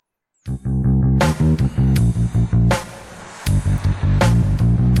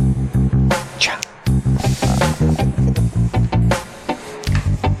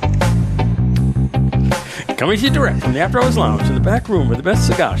Coming to you direct from the After Hours Lounge in the back room of the best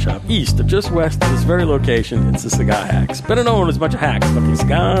cigar shop east of just west of this very location. It's the Cigar Hacks, better known as a bunch of hacks, fucking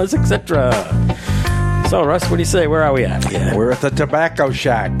cigars, etc. So, Russ, what do you say? Where are we at? Yeah. We're at the Tobacco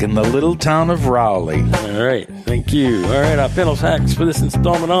Shack in the little town of Rowley. All right, thank you. All right, our panel's hacks for this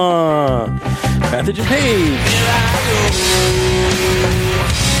installment on Pathogen Page.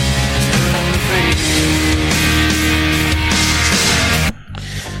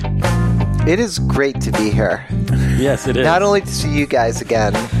 It is great to be here. Yes, it is. Not only to see you guys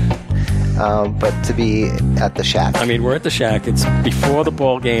again, but to be at the Shack. I mean, we're at the Shack. It's before the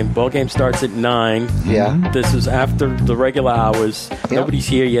ball game. Ball game starts at 9. Yeah. This is after the regular hours. Yep. Nobody's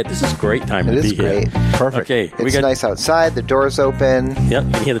here yet. This is a great time to be here. It is great. Perfect. Okay. It's nice outside. The door's open. Yep,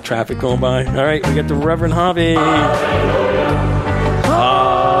 you can hear the traffic going by. All right, we got the Reverend Harvey.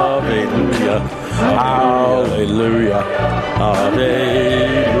 Hallelujah. Hallelujah.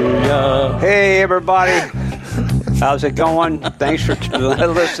 Hallelujah. Hey, everybody. How's it going? Thanks for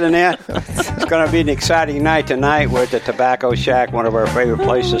listening in. It's going to be an exciting night tonight. We're at the Tobacco Shack, one of our favorite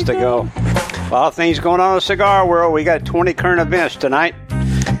places to go. A lot of things going on in the cigar world. We got 20 current events tonight.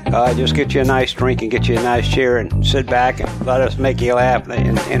 Just get you a nice drink and get you a nice chair and sit back and let us make you laugh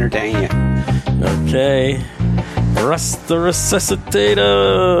and entertain you. Okay. Russ the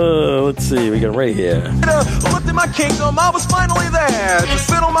Resuscitator. Let's see, we got right here. Looked in my kingdom, I was finally there to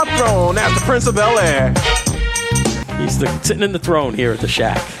sit on my throne as the Prince of Bel-Air. He's sitting in the throne here at the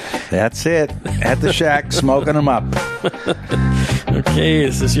Shack. That's it. At the Shack, smoking them up. Okay,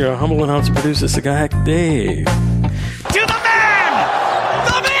 this is your humble and honest producer, Cigar Hack Dave. To the man!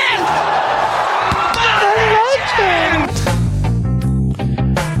 The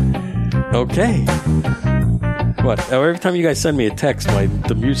legend! Okay. What? Oh, every time you guys send me a text,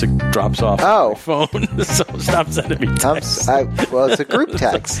 the music drops off my phone. So stop sending me texts. Well, it's a group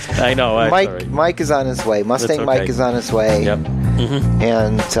text. I know. Mike is on his way. Mustang Mike is on his way. Yep. Mm-hmm.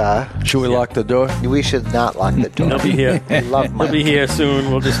 And should we lock the door? We should not lock the door. He'll be here. I love Mike. He'll be here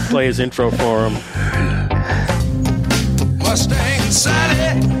soon. We'll just play his intro for him. Mustang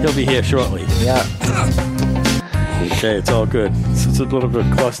Sally. He'll be here shortly. Yeah. Okay, it's all good. It's a little bit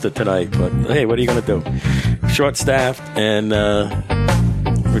of a cluster tonight, but hey, what are you going to do? Short-staffed, and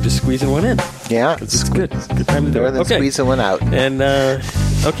we're just squeezing one in. Yeah. It's good. It's a good time to do Better it. than squeezing one out. And,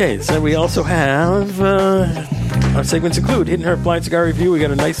 okay, so we also have our segments include Hidden Her Blind Cigar Review. We got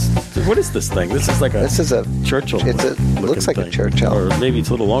a nice... What is this thing? This is like a... This is a... Churchill. Looks like thing. a Churchill. Or maybe it's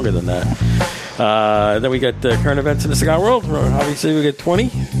a little longer than that. Then we got current events in the cigar world. Obviously, we got 20.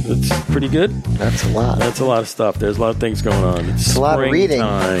 That's pretty good. That's a lot. That's a lot of stuff. There's a lot of things going on. It's a lot of reading.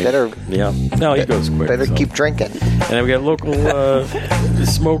 Better. Yeah. No, he goes quick. Better keep drinking. And then we got local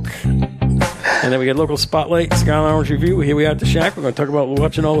smoke. And then we got local spotlight Cigar Lounge review. Here we are at the Shack. We're going to talk about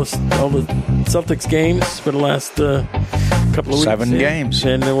watching all the Celtics games for the last couple of weeks. 7 games.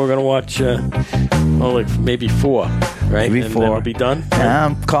 And then we're going to watch maybe 4, right? Maybe and 4. then we'll be done.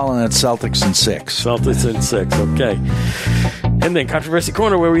 I'm calling it Celtics in 6. Celtics in 6, okay. And then Controversy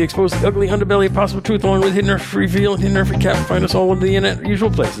Corner, where we expose the ugly underbelly of possible truth along with Hidden Earth Reveal and Hidden Earth Recap. Find us all over the internet,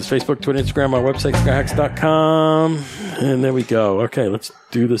 usual places. Facebook, Twitter, Instagram, our website, cigarhacks.com. And there we go. Okay, let's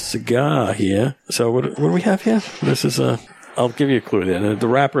do the cigar here. So what do we have here? This is I'll give you a clue there. The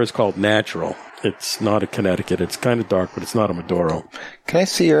wrapper is called Natural. It's not a Connecticut. It's kind of dark, but it's not a Maduro. Can I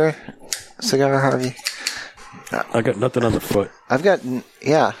see your cigar, Harvey? I got nothing on the foot. I've got,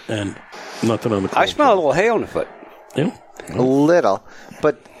 yeah. And nothing on the I smell a little hay on the foot. Yeah. A little.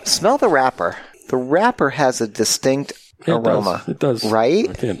 But smell the wrapper. The wrapper has a distinct aroma. It does. Right?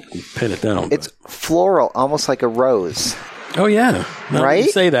 I can't pin it down. It's floral, almost like a rose. Oh, yeah. Now right? That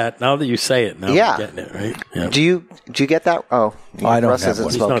you say that. Now that you say it, now yeah. I'm getting it, right? Yeah. Do you get that? Oh, I don't Russ have isn't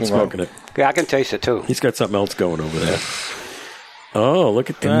one. He's not smoking one. it. Yeah, I can taste it, too. He's got something else going over there. Oh, look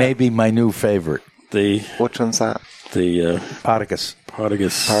at that. It may be my new favorite. Which one's that? The Partagas.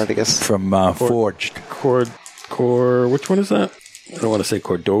 Partagas. From Forged. Which one is that? I don't want to say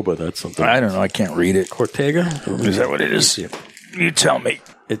Cordoba. That's something. I don't know. I can't read it. Cortega? Is that what it is? You tell me.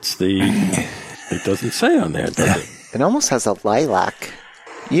 It's it doesn't say on there, does it? It almost has a lilac.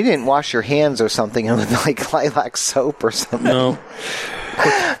 You didn't wash your hands or something with like lilac soap or something. No.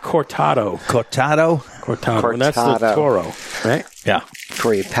 Cortado. And that's the Toro, right? Yeah.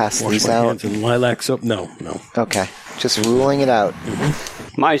 Before you pass Wash these my out. hands in lilac soap? No. Okay. Just ruling it out.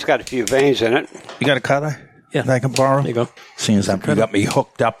 Mm-hmm. Mine's got a few veins in it. You got a cutter? Yeah. That I can borrow? There you go. Seeing as you got me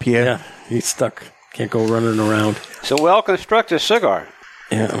hooked up here. Yeah. He's stuck. Can't go running around. It's a well-constructed cigar.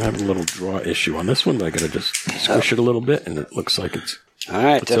 Yeah, I'm having a little draw issue on this one, but I got to just squish it a little bit, and it looks like it's all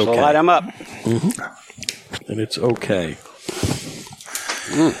right. This will okay. light them up. Mm-hmm. And it's okay.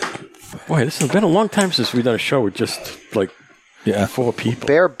 Boy, this has been a long time since we've done a show with just, like, 4 people.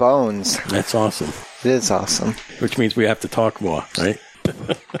 Bare bones. That's awesome. It is awesome. Which means we have to talk more, right?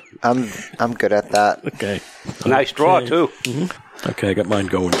 I'm good at that. Okay. Nice draw, too. Mm-hmm. Okay, I got mine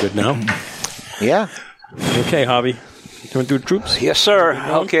going good now. Yeah. Okay, Hobby. You want to do the troops? Yes, sir.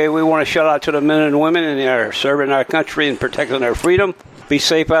 Okay, we want to shout out to the men and women in there serving our country and protecting our freedom. Be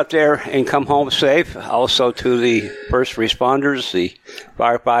safe out there and come home safe. Also to the first responders, the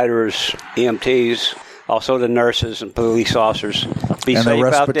firefighters, EMTs, also the nurses and police officers. Be and safe the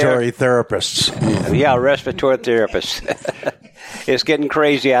out there. respiratory therapists. Yeah, respiratory therapists. It's getting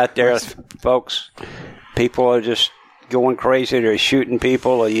crazy out there, folks. People are just going crazy. They're shooting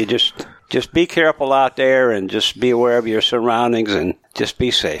people. Or you just be careful out there and just be aware of your surroundings and just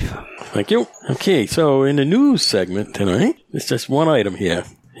be safe. Thank you. Okay, so in the news segment tonight, it's just one item here.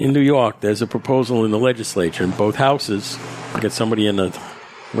 In New York, there's a proposal in the legislature in both houses to get somebody in the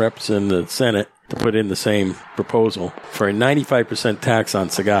reps and the Senate to put in the same proposal for a 95% tax on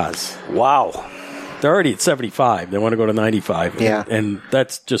cigars. Wow. They're already at 75. They want to go to 95. Yeah. And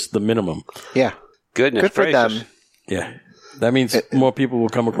that's just the minimum. Yeah. Goodness Good for gracious. them. Yeah. That means more people will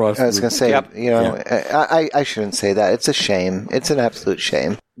come across. I was going to say, Yep. I shouldn't say that. It's a shame. It's an absolute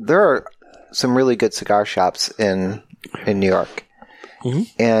shame. There are some really good cigar shops in New York,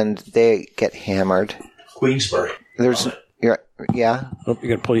 and they get hammered. Queensbury. There's, yeah, Oh, you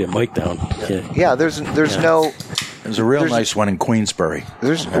got to pull your mic down. yeah. There's no. There's a real nice one in Queensbury.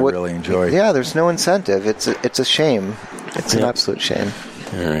 I really enjoyed. Yeah, there's no incentive. It's a shame. It's an absolute shame.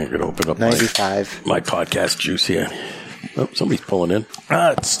 All right, I'm going to open up 95. my podcast juice here. Oh, somebody's pulling in.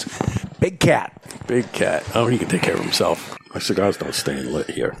 It's Big Cat. Big cat. Oh, he can take care of himself. My cigars don't stay in lit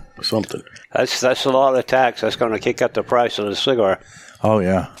here or something. That's a lot of tax. That's going to kick up the price of the cigar. Oh,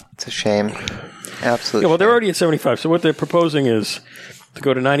 yeah. It's a shame. Absolutely. Yeah, well, they're already at 75. So what they're proposing is to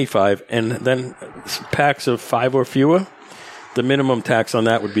go to 95, and then packs of 5 or fewer, the minimum tax on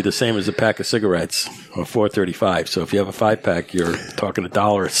that would be the same as a pack of cigarettes, or $4.35. So if you have a 5-pack, you're talking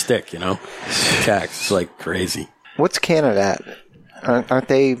 $1 a stick, Tax. It's like crazy. What's Canada at? Aren't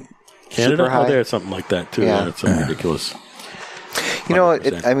they Canada? super high? Oh, they're something like that, too. Yeah. It's ridiculous. You know,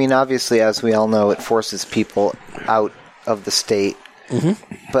 obviously, as we all know, it forces people out of the state. Mm-hmm.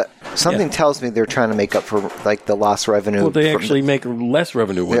 But something tells me they're trying to make up for, like, the lost revenue. Well, they actually make less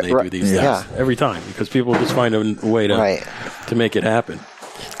revenue when they do these things every time, because people just find a way to make it happen.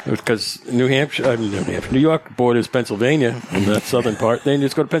 Because New York borders Pennsylvania in the southern part. Then you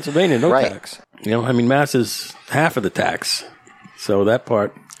just go to Pennsylvania, no tax. Mass is half of the tax. So that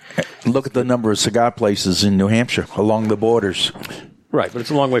part. Look at the number of cigar places in New Hampshire along the borders. Right, but it's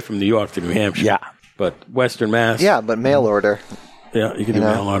a long way from New York to New Hampshire. Yeah. But Western Mass. Yeah, but mail order. Yeah, you can do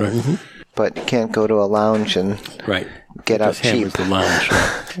mail order. Mm-hmm. But you can't go to a lounge and get out cheap. The lounge.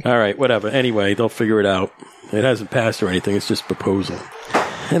 All right, whatever. Anyway, they'll figure it out. It hasn't passed or anything. It's just proposal.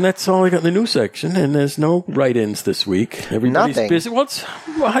 And that's all I got in the news section. And there's no write-ins this week. Everybody's busy. Well,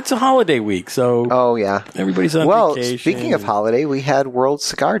 it's a holiday week, so everybody's on vacation. Speaking of holiday, we had World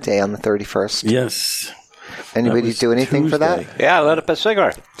Cigar Day on the 31st. Yes. Anybody do anything for that? Yeah, I lit up a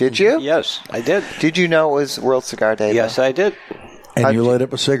cigar. Did you? Yes, I did. Did you know it was World Cigar Day? Yes, I did. And you lit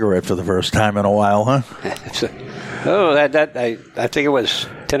up a cigarette for the first time in a while, huh? I think it was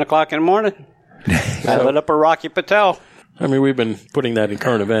 10 o'clock in the morning. I lit up a Rocky Patel. We've been putting that in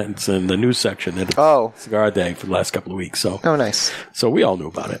current events in the news section at Cigar Day for the last couple of weeks. So, nice. So we all knew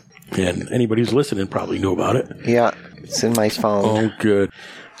about it. And anybody who's listening probably knew about it. Yeah, it's in my phone. Oh, good.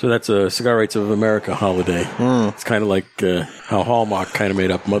 So that's a Cigar Rights of America holiday. It's kind of like how Hallmark kind of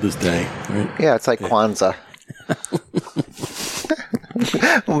made up Mother's Day. Right? Yeah, it's like Kwanzaa.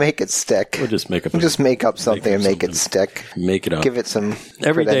 We'll make it stick. We'll just make up something and make it stick. Make it up. Give it some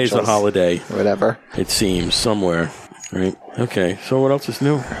Every day is a holiday. Whatever. It seems, somewhere. Right? Okay, so what else is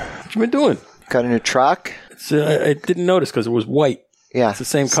new? What you been doing? Got a new truck. I didn't notice because it was white. Yeah. It's the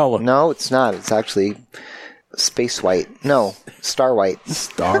same color. No, it's not. It's actually space white. No, star white.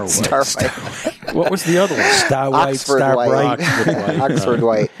 Star white. Star white. What was the other one? Star white, Oxford star white. bright. Oxford white. Oxford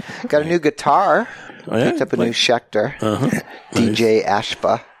white. Got a new guitar. Oh, yeah? Picked up a new Schecter. DJ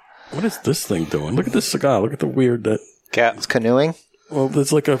Ashba. What is this thing doing? Look at this cigar. Look at the weird that. Cat. It's canoeing. Well,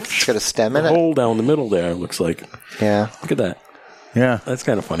 there's like It's got a stem in it. hole down the middle there, it looks like. Yeah. Look at that. Yeah. That's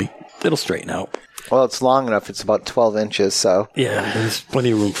kind of funny. It'll straighten out. Well, it's long enough. It's about 12 inches, so. Yeah, there's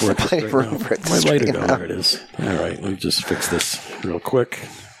plenty of room for it to Plenty of straighten room out. for it to My lighter straighten go. out. There it is. All right, let me just fix this real quick.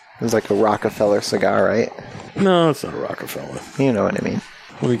 It's like a Rockefeller cigar, right? No, it's not a Rockefeller. You know what I mean.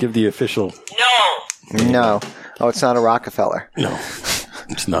 Let me give the official. No. Oh, it's not a Rockefeller. No,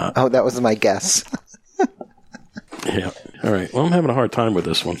 it's not. Oh, that was my guess. Yeah. All All right. Well, I'm having a hard time with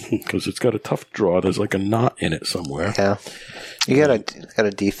this one because it's got a tough draw. There's like a knot in it somewhere. Yeah. You got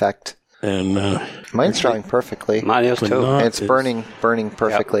a defect. And mine's drawing perfectly. Mine is too. And it's burning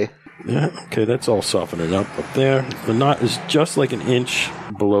perfectly. yeah, okay, that's all softening up there. The knot is just like an inch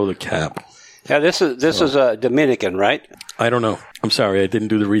below the cap. Yeah, this is a Dominican, right? I don't know. I'm sorry, I didn't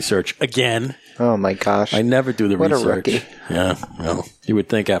do the research again. Oh my gosh! I never do the What a research. rookie. Yeah, well, you would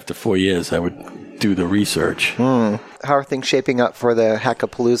think after 4 years I would do the research. How are things shaping up for the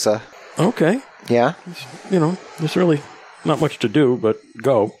Hackapalooza? Okay, Yeah. there's really not much to do, but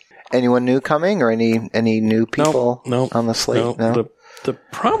go. Anyone new coming, or any new people No, on the slate? No. The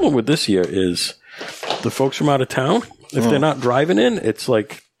problem with this year is the folks from out of town, if they're not driving in, it's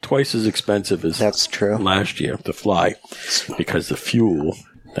like twice as expensive as That's true. last year to fly because the fuel.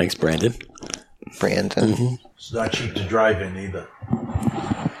 Thanks, Brandon. Brandon. It's not cheap to drive in either.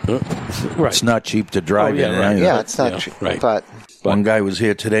 Right. It's not cheap to drive yeah, in right. either. Yeah, it's not Yeah, true. right. But One guy was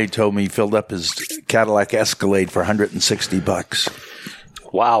here today, told me he filled up his Cadillac Escalade for $160.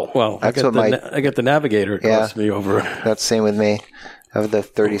 Wow. Well, That's I got what I got the Navigator. It cost me over. that's the same with me. I have the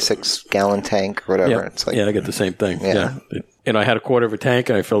 36-gallon tank or whatever. Yeah, It's like, I get the same thing. Yeah. And I had a quarter of a tank,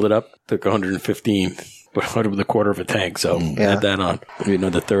 and I filled it up. Took 115, but with a quarter of a tank, so add that on. Maybe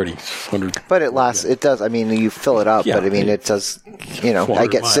another 30, 100. But it lasts. It does. I mean, you fill it up, Yeah. but I mean, it does. I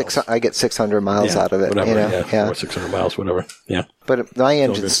 400 get miles. I get 600 miles out of it. Whatever. Or 600 miles, whatever. Yeah. But my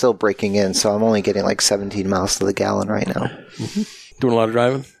engine's good. still breaking in, so I'm only getting like 17 miles to the gallon right now. Doing a lot of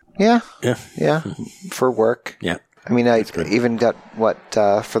driving. Yeah, Yeah. for work. Yeah. I mean, I even got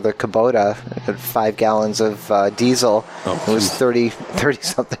for the Kubota, I got 5 gallons of diesel. Oh, it was geez. $30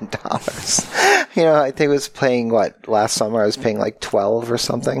 something dollars. I think it was paying last summer I was paying like 12 or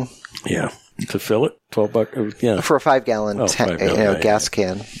something Yeah. To fill it, $12. Yeah. for a 5 gallon 5-gallon, gas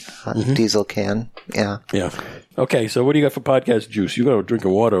can, diesel can. Yeah, Yeah. Okay. So what do you got for podcast juice? You got a drink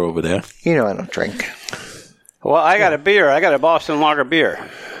of water over there, I don't drink. Well, I got a beer. I got a Boston Lager beer.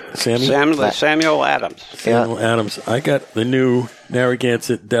 Sammy. Samuel Adams. Samuel Adams. I got the new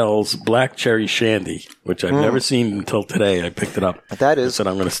Narragansett Dell's Black Cherry Shandy, which I've never seen until today. I picked it up. That is. I said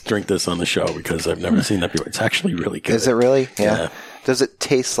I'm going to drink this on the show because I've never seen that before. It's actually really good. Is it really? Yeah. Does it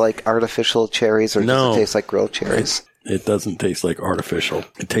taste like artificial cherries, or No. does it taste like real cherries? It doesn't taste like artificial.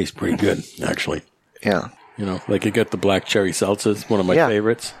 It tastes pretty good, actually. Yeah. Like you get the Black Cherry Seltzer. It's one of my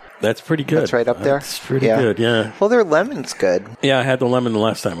favorites. That's pretty good. That's right up there? It's pretty good, yeah. Well, their lemon's good. Yeah, I had the lemon the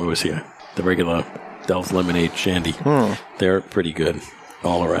last time I was here. The regular Dell's Lemonade Shandy. They're pretty good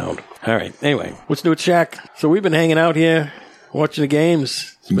all around. All right. Anyway, what's new at Shaq? So we've been hanging out here, watching the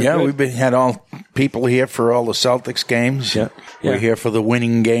games. It's been good. We've had all people here for all the Celtics games. Yeah. We're here for the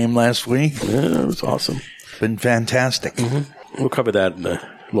winning game last week. Yeah, it was awesome. Been fantastic. We'll cover that in the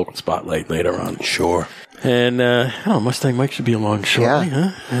local spotlight later on. Sure. And Mustang Mike should be along shortly,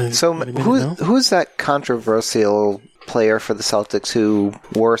 huh? So Anybody know? who's that controversial player for the Celtics who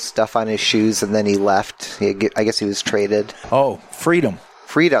wore stuff on his shoes and then he left? I guess he was traded. Oh, Freedom.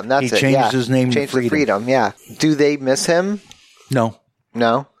 Freedom, that's He it. changed his name to Changed to Freedom. Freedom, yeah. Do they miss him? No.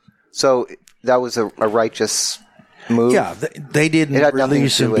 No? So that was a righteous move? Yeah, they didn't It had nothing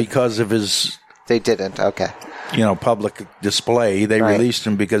release to do him with- because of his They didn't, okay. public display. They Right. released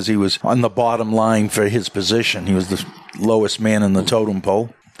him because he was on the bottom line for his position. He was the lowest man in the totem pole.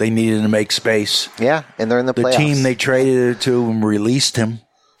 They needed to make space. Yeah, and they're in the The playoffs. team they traded it to released him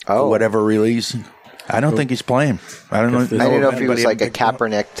for whatever reason. I don't think he's playing. I don't know. I didn't know if he was anybody like a picked him up.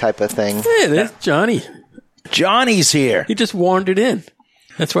 Kaepernick type of thing. Hey, there's Johnny. Johnny's here. He just wandered in.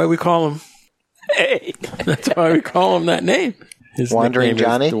 That's why we call him. Hey. That's why we call him that name. His Wandering nickname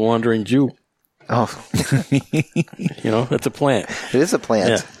is Johnny? the Wandering Jew. Oh, That's a plant. it is a plant.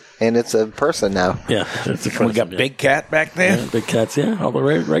 Yeah. And it's a person now. Yeah, that's a We person, got yeah. Big Cat back there. Yeah, big cats. Yeah, all the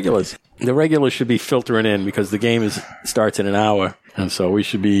regulars. The regulars should be filtering in because the game starts in an hour, and so we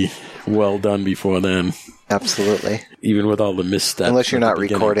should be well done before then. Absolutely. Even with all the missteps. Unless you're at the not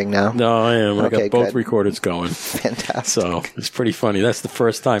beginning. recording now. No, I am. I Okay, got both good. recorders going. Fantastic. So it's pretty funny. That's the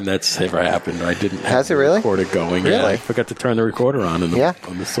first time that's ever happened. I didn't have Has it the really? recorder going. Yeah, Really? I forgot to turn the recorder on. In the, Yeah.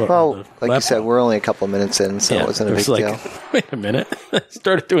 On the, Well, on the like you said, laptop. we're only a couple of minutes in, so it wasn't a big was like, deal. wait a minute. I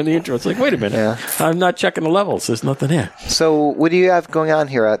started doing the intro. It's like, wait a minute. Yeah. I'm not checking the levels. There's nothing here. So, what do you have going on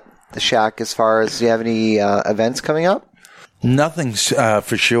here at the Shack as far as, do you have any events coming up? Nothing's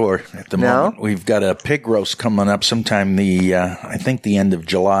for sure at the No? moment. We've got a pig roast coming up sometime I think the end of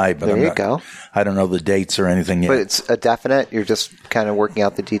July. But There you go. I don't know the dates or anything yet. But it's a definite, you're just kind of working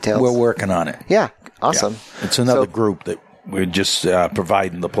out the details? We're working on it. Yeah, awesome. Yeah. It's another So- group that we're just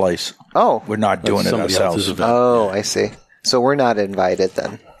providing the place. Oh. We're not doing it Somebody else's ourselves. event. Oh, I see. So we're not invited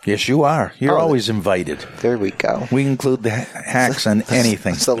then. Yes, you are. You're Oh. always invited. There we go. We include the hacks on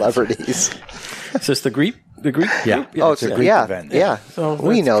anything. Celebrities. Is this the Greek? The Greek? Yeah. Oh, it's a so, Greek yeah, event. yeah. So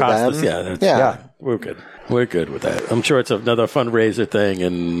We that's know Costas. them. Yeah, that's, Yeah. We're good. We're good with that. I'm sure it's another fundraiser thing,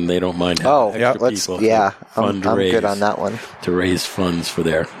 and they don't mind having Oh, extra let's. people Yeah, to I'm fundraise, good on that one. to raise funds for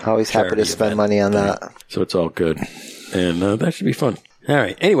their Always happy to charity spend event. money on that. So it's all good, and that should be fun. All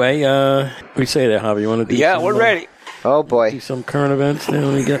right. Anyway, we say there, Javi. You want to do? Yeah, some, we're ready. Oh boy, Do some current events. Now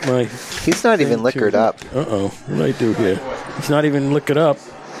let me get my. he's not even liquored up. Uh-oh. What did I do here? It's not even liquored up.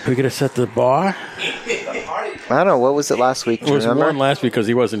 We got to set the bar. I don't know. What was it last week? Do It you was remember? warm last week because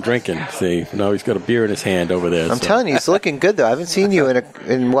he wasn't drinking. See, now he's got a beer in his hand over there. I'm telling you, he's looking good though. I haven't seen you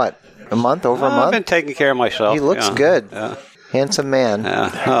in what, a month? Over a I've month? been taking care of myself. He looks yeah. good. Yeah. Handsome man.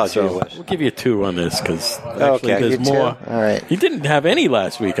 Oh, So gee whiz. we'll give you a 2 on this because Okay. there's You too? more. All right. He didn't have any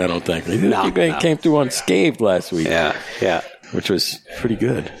last week, I don't think. He came through unscathed last week, Yeah, yeah. which was pretty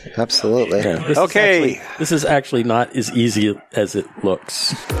good. Absolutely. Yeah, Okay. this is actually not as easy as it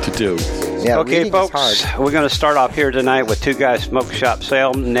looks to do. Yeah, Okay, reading is folks, hard. we're going to start off here tonight with Two Guys Smoke Shop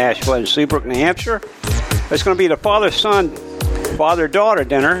Sale in Nashville and Seabrook, New Hampshire. It's going to be the father-daughter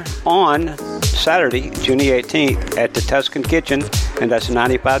dinner on Saturday, June 18th at the Tuscan Kitchen, and that's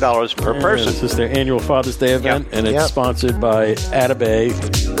 $95 per person. This is their annual Father's Day event, and it's Yep. sponsored by Atabay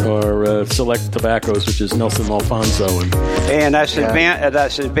or Select Tobaccos, which is Nelson Alfonso. And And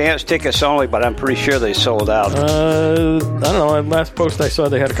that's advanced tickets only, but I'm pretty sure they sold out. I don't know. Last post I saw,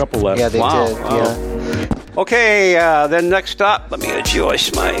 they had a couple left. Yeah, they Wow. did. Wow. Yeah. Okay, then next up, let me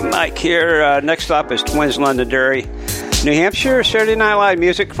adjust my mic here. Next up is Twins Londonderry, New Hampshire. Saturday Night Live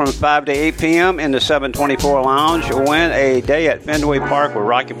music from 5 to 8 p.m. in the 724 Lounge. Win a day at Fenway Park with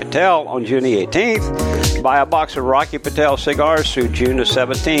Rocky Patel on June the 18th. Buy a box of Rocky Patel cigars through June the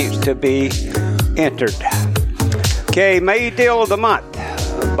 17th to be entered. Okay, May Deal of the Month.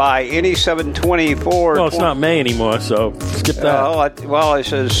 Buy any 724. Well, it's not May anymore, so skip that. Well, it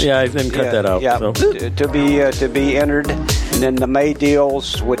says. Yeah, I didn't cut that out. Yeah, So. to be entered, and then the May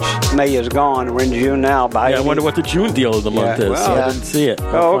deals, which May is gone. We're in June now. Yeah, I wonder what the June deal of the month Yeah, is. well, I didn't see it.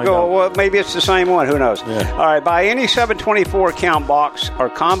 I'll Oh, find out. well, maybe it's the same one. Who knows? Yeah. All right, buy any 724 count box or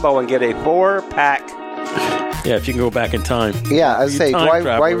combo and get a 4-pack. Yeah, if you can go back in time. Yeah, I was You saying, time why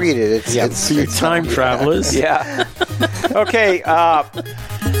travelers. read it? It's For you time travelers. Yeah. Okay.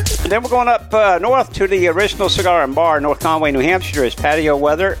 Then we're going up north to the Original Cigar and Bar, North Conway, New Hampshire. Is patio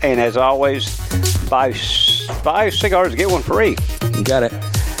weather, and as always, buy 5 cigars, get one free. You got it.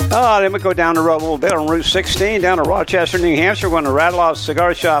 Then we go down the road a little bit on Route 16 down to Rochester, New Hampshire. We're going to Rattle Off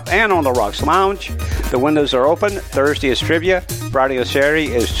Cigar Shop and on the Rocks Lounge. The windows are open. Thursday is trivia. Friday and Saturday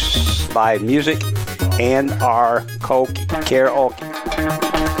is by music and our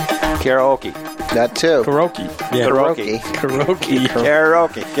karaoke. that too. Karaoke. Yeah. Karaoke.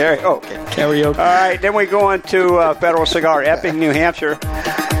 Karaoke. Karaoke. All right, then we go into Federal Cigar, Epping, New Hampshire.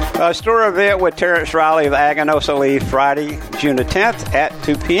 Store event with Terrence Riley of Aganosa Leaf, Friday, June the 10th at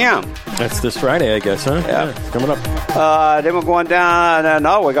 2 p.m. That's this Friday, I guess, huh? Yeah. It's coming up. Then we're going down.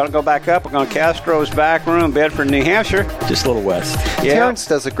 No, we're going to go back up. We're going to Castro's Back Room, Bedford, New Hampshire. Just a little west. Yeah. Terrence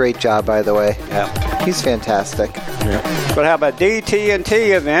does a great job, by the way. Yeah. He's fantastic. But how about DT&T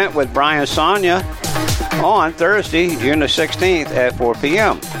event with Brian Sonia on Thursday, June the 16th at 4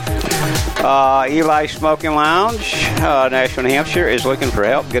 p.m. Eli Smoking Lounge, Nashville, New Hampshire, is looking for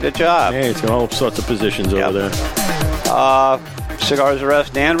help. Get a job. Hey, it's got all sorts of positions over there. Cigars R Us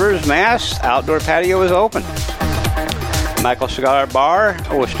Danvers, Mass. Outdoor patio is open. Michael Cigar Bar,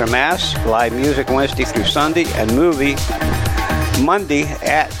 Worcester, Mass. Live music Wednesday through Sunday and movie Monday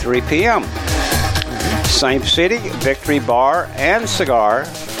at 3 p.m. Same city, Victory Bar and Cigar,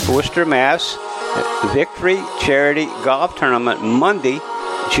 Worcester, Mass. Victory Charity Golf Tournament Monday,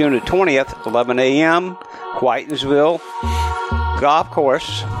 June the 20th, 11 a.m. Whitensville Golf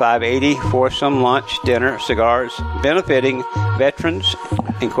Course, 580, foursome lunch, dinner, cigars, benefiting Veterans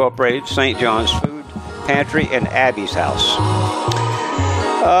Incorporated, St. John's Food Pantry, and Abby's House.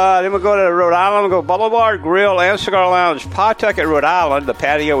 Then we'll go to Rhode Island. We'll go Boulevard Grill and Cigar Lounge, Pawtucket, Rhode Island. The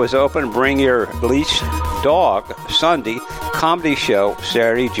patio is open. Bring your leashed dog. Sunday, comedy show,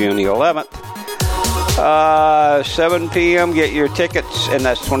 Saturday, June the 11th. 7 p.m. Get your tickets, and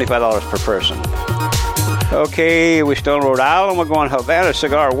that's $25 per person. Okay, we're still in Rhode Island. We're going to Havana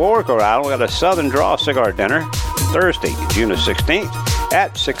Cigar, Warwick, Rhode Island. We got a Southern Draw cigar dinner Thursday, June the 16th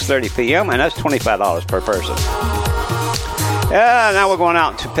at 6:30 p.m., and that's $25 per person. Now we're going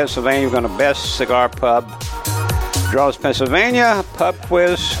out to Pennsylvania. We're going to Best Cigar Pub, Draws, Pennsylvania. Pub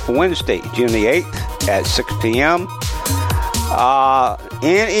quiz Wednesday, June the 8th at 6 p.m.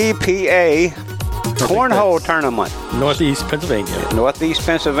 NEPA Cornhole Tournament. Northeast Pennsylvania. Northeast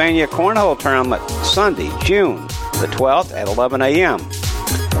Pennsylvania Cornhole Tournament, Sunday, June the 12th at 11 a.m.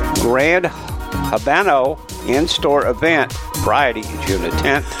 Grand Habano in-store event, Friday, June the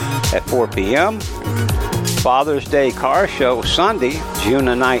 10th at 4 p.m. Father's Day Car Show, Sunday, June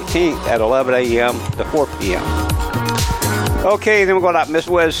the 19th at 11 a.m. to 4 p.m. Okay, then we're going out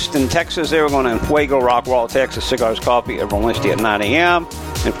Midwest in Texas. There we're going to Fuego, Rockwall, Texas, Cigars Coffee every Wednesday at 9 a.m.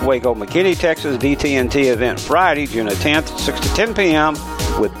 In Fuego, McKinney, Texas, DT&T event Friday, June the 10th, 6 to 10 p.m.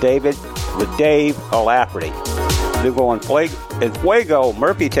 with Dave O'Lafferty. Then go in Fuego,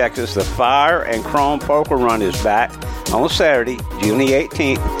 Murphy, Texas. The Fire and Chrome Poker Run is back on Saturday, June the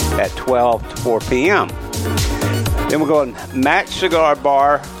 18th at 12 to 4 p.m. Then we're going Match Cigar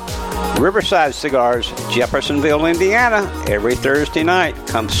Bar, Riverside Cigars, Jeffersonville, Indiana, every Thursday night.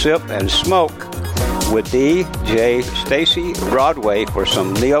 Come sip and smoke with DJ Stacy Broadway for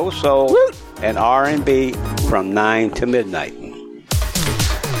some neo-soul and R&B from 9 to midnight.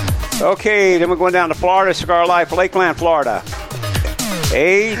 Okay, then we're going down to Florida, Cigar Life, Lakeland, Florida.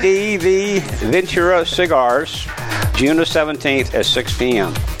 ADV Ventura Cigars, June the 17th at 6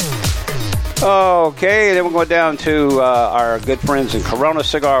 p.m. Okay, then we're going down to our good friends in Corona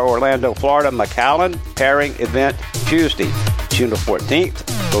Cigar, Orlando, Florida, McAllen Pairing Event, Tuesday, June the 14th.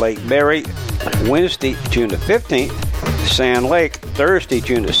 Lake Berry, Wednesday, June the 15th. Sand Lake, Thursday,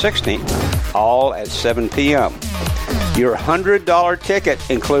 June the 16th, all at 7 p.m. Your $100 ticket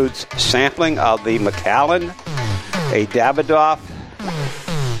includes sampling of the McAllen, a Davidoff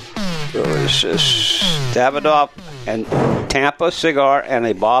and Tampa cigar, and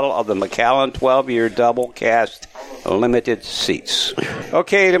a bottle of the Macallan 12-year double cast limited seats.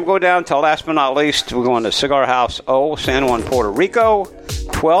 Okay, then we'll go down to last but not least, we're going to Cigar House O, San Juan, Puerto Rico,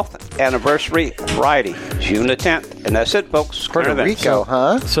 12th anniversary Friday, June the 10th. And that's it, folks. Puerto Rico,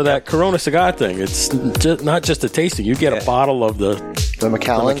 huh? So that Corona cigar thing, it's just, not just a tasting. You get a bottle of the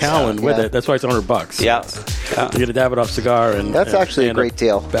Macallan with it. That's why it's $100. Yeah. You get a Davidoff cigar. And that's actually a great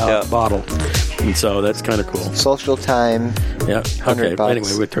deal. Bottle. And so that's kind of cool. Social time. Yeah. $100. Okay. Anyway,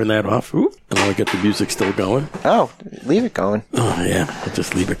 we'll turn that off. Ooh, and I'll get the music still going. Oh, leave it going. Oh, yeah. I'll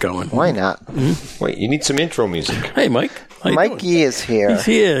just leave it going. Why not? Mm-hmm. Wait, you need some intro music. Hey, Mike. Mikey is here.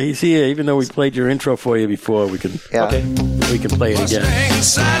 He's here. Even though we played your intro for you before, we can play it again.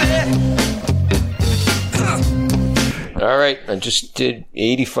 All right. I just did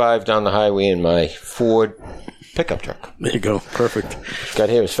 85 down the highway in my Ford pickup truck. There you go. Perfect. Got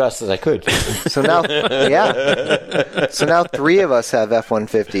here as fast as I could. So now, So now 3 of us have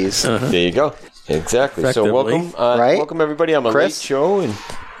F-150s. Uh-huh. There you go. Exactly. So welcome, welcome everybody. I'm a late show, and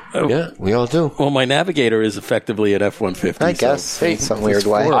yeah, we all do. Well, my Navigator is effectively an F-150. I guess in some weird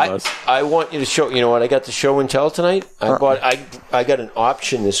way. I want you to show. You know what? I got the show and tell tonight. I got an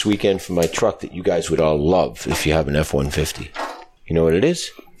option this weekend for my truck that you guys would all love if you have an F-150. You know what it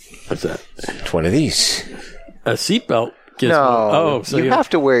is? What's that? It's one of these. A seatbelt. No. So you have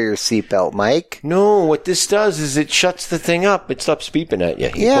to wear your seatbelt, Mike. No, what this does is it shuts the thing up. It stops beeping at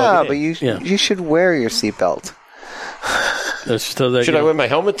you. Yeah, but you should wear your seatbelt. Should I wear my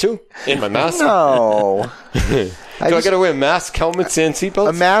helmet too? And my mask? No. Do I got to wear masks, helmets, and seatbelts?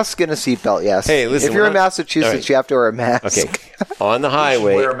 A mask and a seatbelt, yes. Hey, listen. If you're in Massachusetts, you have to wear a mask. Okay. On the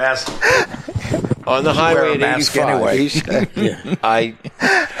highway. Wear a mask. On the highway at 85. Anyway.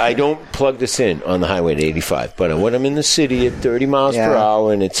 I don't plug this in on the highway at 85, but when I'm in the city at 30 miles per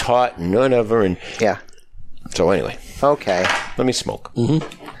hour and it's hot and whatever, and so anyway. Okay. Let me smoke.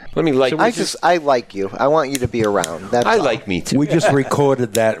 Mm-hmm. Let me like. I like you. I want you to be around. That's all. like me too. We just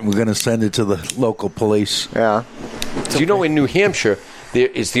recorded that, and we're going to send it to the local police. Yeah. Do you know in New Hampshire there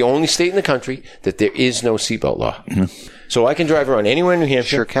is the only state in the country that there is no seatbelt law? Mm-hmm. So I can drive around anywhere in New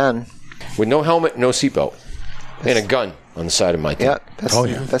Hampshire. Sure can. With no helmet, no seatbelt, and a gun on the side of my thing. Yeah.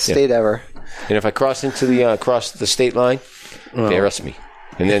 Best state ever. And if I cross into the cross the state line, they arrest me.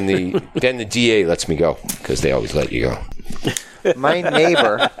 And then the DA lets me go because they always let you go. My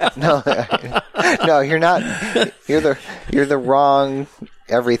neighbor. No, you're not. You're the wrong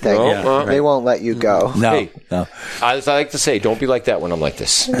everything. They won't let you go. No. As I like to say, don't be like that when I'm like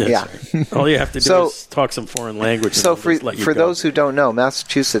this. Yeah. All you have to do is talk some foreign language. So for those who don't know,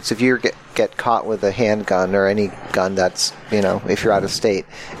 Massachusetts, if you get caught with a handgun or any gun that's, if you're out of state,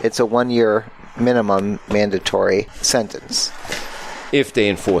 it's a 1-year minimum mandatory sentence. If they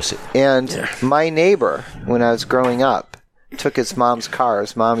enforce it. And my neighbor, when I was growing up, took his mom's car.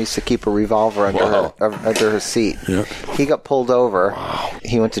 His mom used to keep a revolver under her seat. Yeah. He got pulled over. Wow.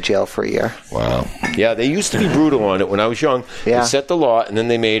 He went to jail for a year. Wow. Yeah, they used to be brutal on it when I was young. Yeah. They set the law, and then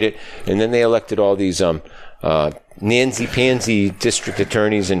they made it, and then they elected all these Nancy-pansy district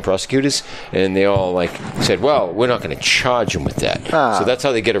attorneys and prosecutors, and they all said, well, we're not going to charge them with that. So that's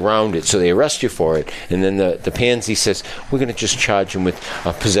how they get around it. So they arrest you for it, and then the pansy says, we're going to just charge them with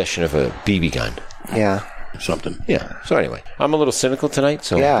possession of a BB gun. Yeah. Something. Yeah. So anyway, I'm a little cynical tonight,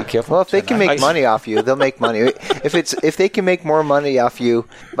 so Yeah. be careful. Well, if they can make money off you, they'll make money. If they can make more money off you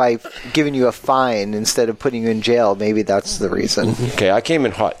by giving you a fine instead of putting you in jail, maybe that's the reason. Okay, I came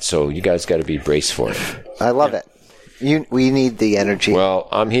in hot, so you guys got to be braced for it. I love it. We need the energy. Well,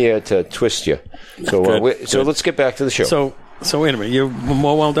 I'm here to twist you. So let's get back to the show. So wait a minute. You're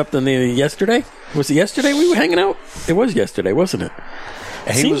more wound up than yesterday? Was it yesterday we were hanging out? It was yesterday, wasn't it?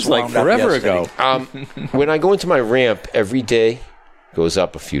 Seems like wound up forever yesterday. ago. When I go into my ramp every day, goes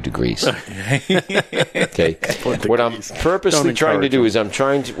up a few degrees. Okay. What I'm purposely Don't trying to encourage do is I'm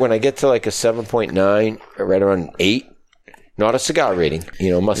trying to, when I get to a 7.9, right around 8, not a cigar rating,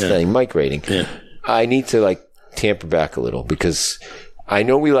 Mustang Mike rating, I need to tamper back a little because I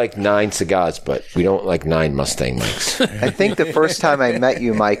know we like 9 cigars, but we don't like 9 Mustang Mikes. I think the first time I met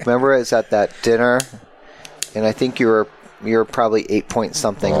you, Mike, remember I was at that dinner, and I think you were probably 8 point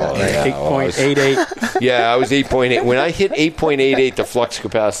something that night. 8.88. Yeah, I was 8.8. When I hit 8.88, the flux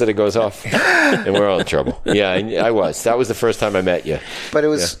capacitor goes off, and we're all in trouble. Yeah, I was. That was the first time I met you. But it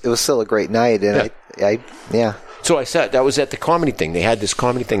was still a great night, and I So I said, that was at the comedy thing. They had this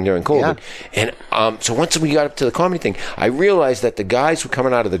comedy thing during COVID. Yeah. And so once we got up to the comedy thing, I realized that the guys were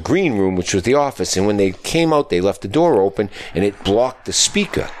coming out of the green room, which was the office, and when they came out, they left the door open, and it blocked the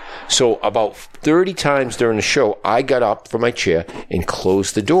speaker. So about 30 times during the show, I got up from my chair and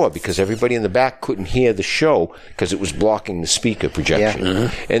closed the door because everybody in the back couldn't hear the show because it was blocking the speaker projection. Yeah.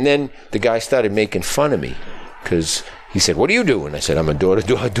 Mm-hmm. And then the guy started making fun of me because he said, "What do you do?" And I said, "I'm a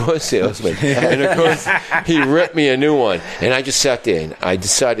door-to-door salesman." And of course, he ripped me a new one. And I just sat there and I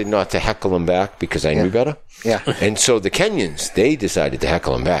decided not to heckle him back because I knew better. Yeah. And so the Kenyans, they decided to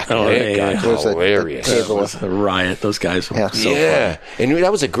heckle him back. Oh, It got It was hilarious. a It was a riot. Those guys were so Yeah, and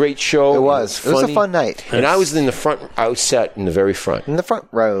that was a great show. It was. It was a funny. fun night. And I was in the front. I was sat in the very front. In the front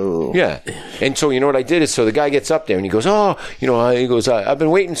row. Yeah, and so you know what I did is, so the guy gets up there and he goes, he goes, I've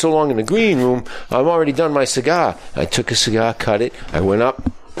been waiting so long in the green room. I've already done my cigar. I took a cigar, cut it. I went up,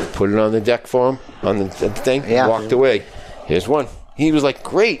 put it on the deck for him on the thing. Yeah. Walked away. Here's one. He was like,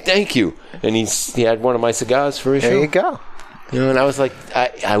 "Great, thank you." And he had one of my cigars for his show. There you go. And I was like,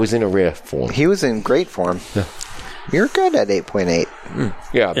 I was in a rare form. He was in great form. You're good at 8.8.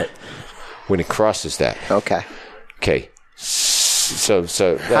 Yeah, but when it crosses that. Okay. Okay. So as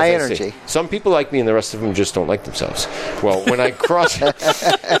High I say, energy. some people like me, and the rest of them just don't like themselves. Well, when I cross the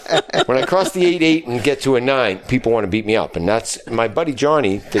 8.8 and get to a 9, people want to beat me up, and that's my buddy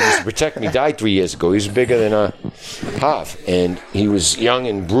Johnny that used to protect me. Died 3 years ago. He was bigger than Hav, and he was young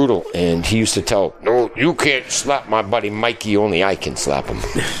and brutal. And he used to tell, "No, you can't slap my buddy Mikey. Only I can slap him."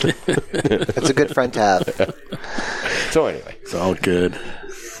 That's a good friend to have. So anyway, It's all good.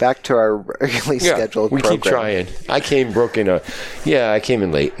 Back to our regularly scheduled we program. keep trying. I came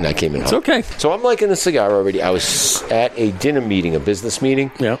in late, and I came in hot. okay. So I'm liking the cigar already. I was at a dinner meeting, a business meeting.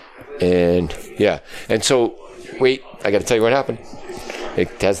 Yeah. And so, wait, I got to tell you what happened. It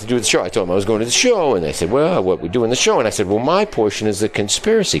has to do with the show. I told them I was going to the show, and they said, "Well, what we do in the show?" And I said, "Well, my portion is the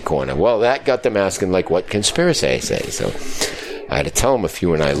conspiracy corner." Well, that got them asking, what conspiracy I say. So I had to tell them a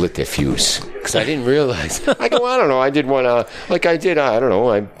few, and I lit their fuse because I didn't realize. I go, I don't know. I did one, I don't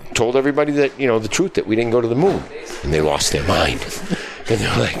know. I told everybody that, the truth, that we didn't go to the moon. And they lost their mind. And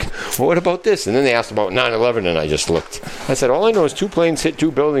they're like, "Well, what about this?" And then they asked about 9/11, and I just looked. I said, "All I know is 2 planes hit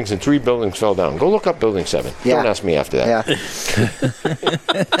 2 buildings, and 3 buildings fell down. Go look up Building 7. Yeah. Don't ask me after that."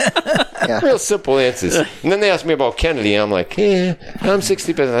 Yeah. Real simple answers. And then they asked me about Kennedy, and I'm like, I'm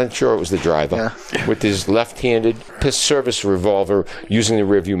 60% sure it was the driver with his left-handed service revolver using the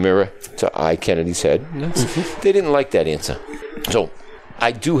rearview mirror to eye Kennedy's head. They didn't like that answer. So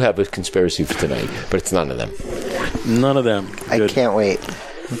I do have a conspiracy for tonight, but it's none of them. None of them. I Good. can't wait.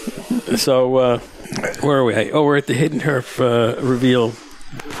 So, where are we? Oh, we're at the Hidden Turf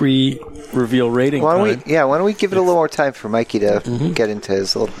pre-reveal rating Why time. don't we give it a little more time for Mikey to get into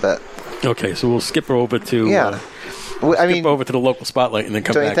his a little bit? Okay, so we'll skip over to skip over to the local spotlight and then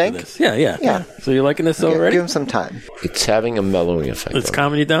come Don't you back think? to this. Yeah. So you're liking this already? Give him some time. It's having a mellowing effect. It's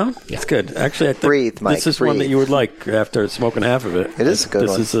calming you down? Yeah. It's good. Actually, I think Breathe, Mike, this is one that breathe. you would like after smoking half of it. It is a good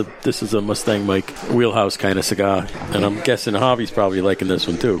one. This is a Mustang Mike wheelhouse kind of cigar. And I'm guessing Javi's probably liking this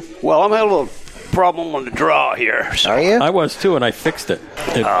one too. Well, I'm having a little problem on the draw here. So. Are you? I was too, and I fixed it.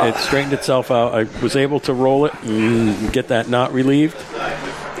 It straightened itself out. I was able to roll it and get that knot relieved.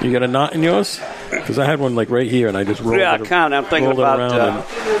 You got a knot in yours? Because I had one right here, and I just rolled it. I'm thinking rolled it about around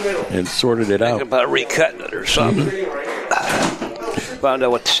and sorted it out. about recutting it or or something. Find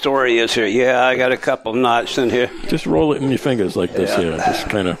out what the story is here. Yeah, I got a couple knots in here. Just roll it in your fingers like this here. Just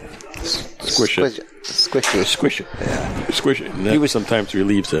kind of squish it. Squishy. Squish it. Squish it. And that sometimes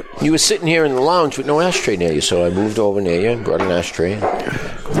relieves it. You were sitting here in the lounge with no ashtray near you, so I moved over near you and brought an ashtray.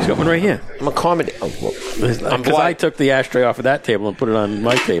 He's got one right here. I'm accommodating. Because I took the ashtray off of that table and put it on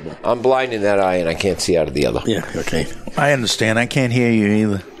my table. I'm blind in that eye, and I can't see out of the other. Yeah, okay. I understand. I can't hear you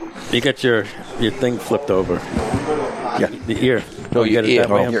either. You got your thing flipped over. Yeah. The ear. No, you got it your that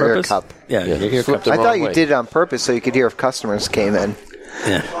ear. way on Your ear purpose? cup. Yeah, your ear Flipped cup. the I thought wrong you way. did it on purpose so you could hear if customers came in.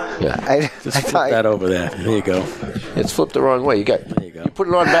 Yeah. Yeah. Just flip that over there. There you go. It's flipped the wrong way. You There you go. You put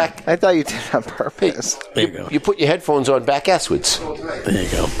it on back. I thought you did it on purpose. There you go. You put your headphones on back asswards. There you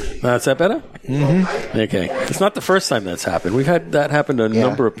go. Now, is that better? Mm-hmm. Okay. It's not the first time that's happened. We've had that happen to a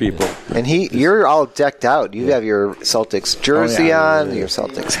number of people. And you're all decked out. You have your Celtics jersey on, your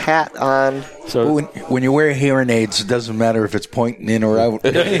Celtics hat on. So When you wear hearing aids, it doesn't matter if it's pointing in or out.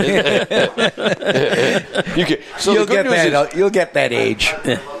 You can, so You'll the good get news that. is, You'll get that age.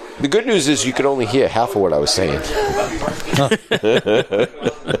 the good news is you could only hear half of what I was saying.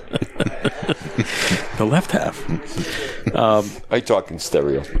 the left half. I talk in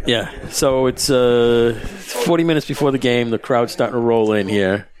stereo. Yeah. So it's 40 minutes before the game. The crowd's starting to roll in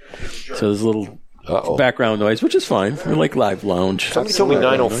here. So there's a little background noise, which is fine. We're like live lounge. Somebody told me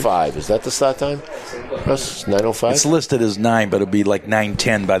 9:05. Is that the start time? Russ, 9:05? It's listed as 9, but it'll be like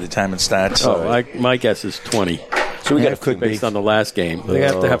 9:10 by the time it starts. My guess is 20. So we got could be. Based on the last game. They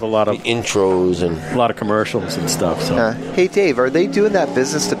have to have a lot of intros and commercials and stuff. So Hey, Dave, are they doing that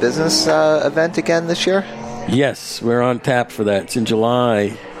business-to-business event again this year? yes, we're on tap for that. It's in July.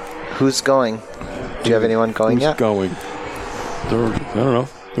 Who's going? Do you have anyone going Who's yet? going? I don't know.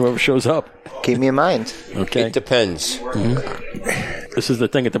 Whoever shows up. Keep me in mind. Okay. it depends. This is the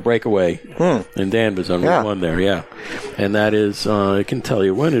thing at the Breakaway in Danvers on Route 1 there, yeah. And that is, I can tell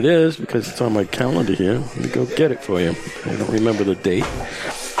you when it is because it's on my calendar here. Let me go get it for you. I don't remember the date.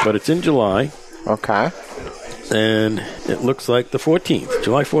 But it's in July, Okay. and it looks like the 14th,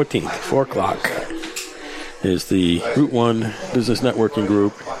 July 14th, 4 o'clock, is the Route 1 Business Networking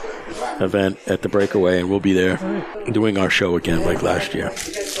Group event at the Breakaway, and we'll be there doing our show again like last year.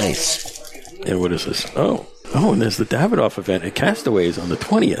 Nice. And what is this? Oh, and there's the Davidoff event at Castaways on the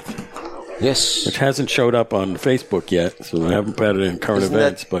 20th. Yes. Which hasn't showed up on Facebook yet, so I haven't put it in current Isn't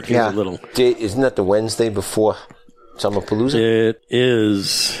events, but here's yeah. a little. Isn't that the Wednesday before Summerpalooza? It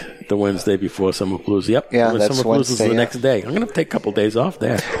is the Wednesday before Summerpalooza. Yep. Yeah, that's Summerpalooza's Wednesday, the yeah. next day. I'm going to take a couple days off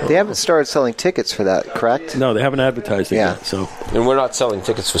there. They haven't started selling tickets for that, correct? No, they haven't advertised it Yeah. yet, so And we're not selling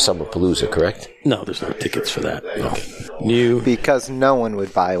tickets for Summerpalooza, correct? no, there's no tickets for that. No. New. Because no one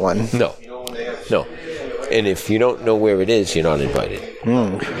would buy one. No. And if you don't know where it is, you're not invited.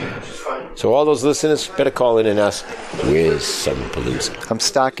 So all those listeners better call in and ask, where's Summerpalooza? I'm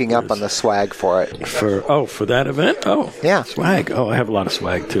stocking up on the swag for it. For that event? Oh, Yeah. swag. Oh, I have a lot of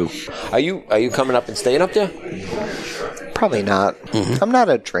swag too. Are you coming up and staying up there? Probably not. I'm not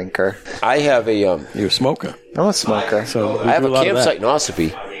a drinker. I have a You're a smoker, I'm a smoker. so we I have do a lot of campsite that. in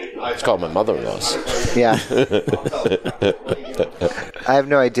Ossipee. It's called my mother-in-law's. Yeah. I have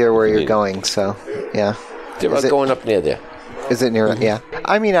no idea where you're going, so yeah. They're Is it- going up near there. Is it near? Yeah.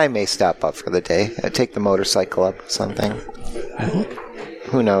 I mean, I may stop up for the day. I take the motorcycle up or something.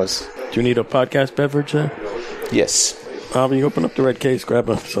 Who knows? Do you need a podcast beverage there? Yes. You open up the red case, grab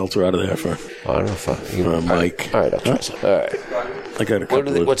a seltzer out of there for I don't know if Mike. All right, I'll try some. All right. I got a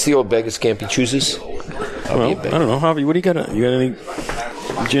couple of. What's the old beggars can't be choosers? Well, I don't know, Javi. What do you got? You got any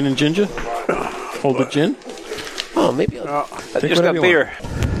gin and ginger? Hold the gin. Oh, maybe I'll... I Take just whatever got you beer.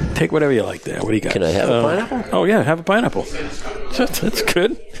 Take whatever you like there. What do you got? Can I have a pineapple? Oh yeah, have a pineapple. That's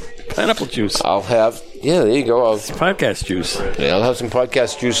good. Pineapple juice. I'll have... Yeah, there you go. Podcast juice. I'll have some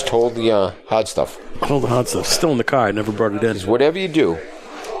podcast juice to hold the hot stuff. Hold the hot stuff. Still in the car. I never brought it in. Whatever you do,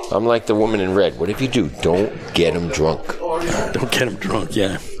 I'm like the woman in red. Whatever you do, don't get them drunk. Don't get him drunk.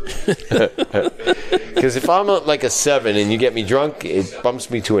 Yeah. Because if I'm like a 7 and you get me drunk, it bumps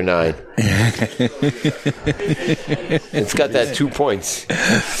me to a 9. It's got that 2 points.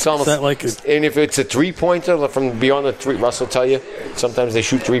 It's almost Is that like and if it's a 3-pointer from beyond the 3, Russ will tell you, sometimes they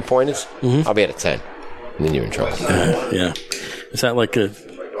shoot 3-pointers. I'll be at a 10. And then you're in trouble. yeah. Is that like a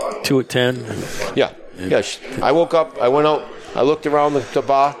 2 at 10? Yeah. I woke up, I went out, I looked around the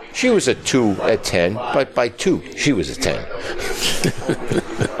bar. She was a 2 at 10, but by 2, she was a 10.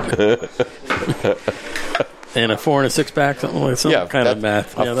 And a 4 and a 6-pack, something like some kind of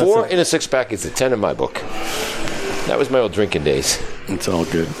math. A 4 and a 6-pack is a 10 in my book. That was my old drinking days. It's all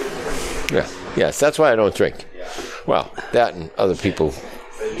good. Yeah. Yes, that's why I don't drink. Well, that and other people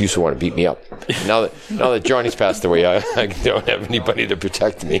used to want to beat me up. Now that Johnny's passed away, I don't have anybody to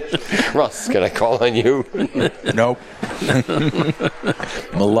protect me. Russ, can I call on you? Nope.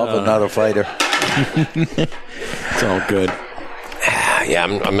 I'm a lover, not a fighter. It's all good. Yeah,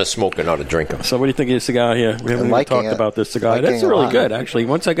 I'm a smoker, not a drinker. So what do you think of your cigar here? We haven't even liking talked it. about this cigar. Liking That's it a really lot. good, actually.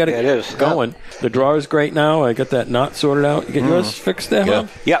 Once I got it, It is. going, the drawer is great now. I got that knot sorted out. You get yours fixed there, Yeah. huh?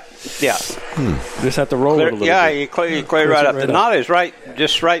 Yep. Yeah. Just have to roll it a little Yeah, bit. you clear it Clears right it up. right The up. knot is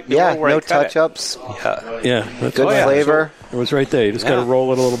just right below Yeah, where no I cut it. touch-ups, Yeah, that's good right. flavor. It was right there. You just got to Yeah.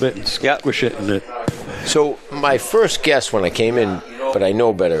 roll it a little bit and Yep. squish it. And So my first guess when I came in, but I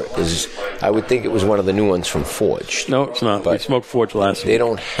know better, is I would think it was one of the new ones from Forged. no, it's not. We But smoked Forge last They week.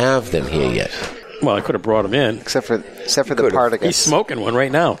 don't have them here yet. Well, I could have brought him in. except for the could've. Partagas. He's smoking one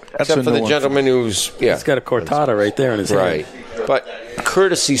right now. That's Except a for new the one. gentleman who's, yeah. He's got a cortada right there in his Right. hand. But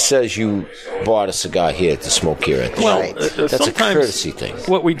courtesy says you bought a cigar here to smoke here at the Well, Right. That's a sometimes courtesy thing.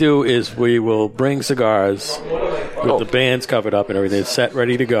 what we do is we will bring cigars with Oh. the bands covered up and everything, set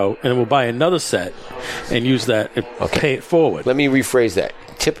ready to go, and then we'll buy another set and use that and pay it forward. Let me rephrase that.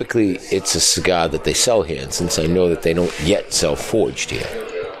 Typically, it's a cigar that they sell here, and since I know that they don't yet sell Forged here,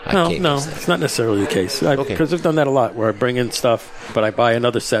 I No, can't no, use that. it's not necessarily the case. Because I've done that a lot, where I bring in stuff, but I buy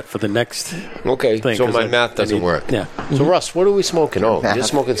another set for the next Okay, thing. so 'cause my math doesn't need- work. Yeah. So, Russ, what are we smoking? Oh, Math. you're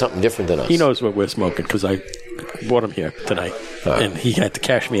smoking something different than us. He knows what we're smoking because I bought him here tonight, and he had to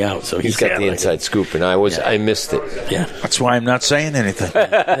cash me out. So He's got the inside scoop, and I missed it. Yeah, That's why I'm not saying anything.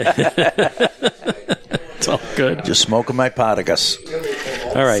 it's all good. Just smoking my Partagas.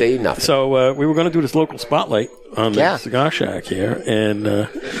 All right. Say nothing. So we were going to do this local spotlight on the Yeah. Cigar Shack here, and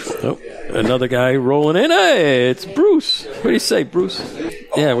another guy rolling in. Hey, it's Bruce. What do you say, Bruce?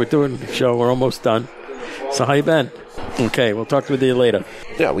 Yeah, we're doing the show. We're almost done. So how you been? Okay, we'll talk with you later.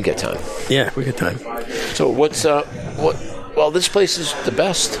 Yeah, we got time. Yeah, we got time. So what's what? Well, this place is the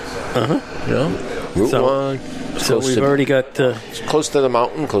best. You know, Route So- 1. So Close we've to, already got close to the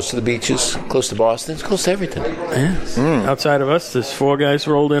mountain, close to the beaches, close to Boston, it's close to everything. outside of us. There's 4 guys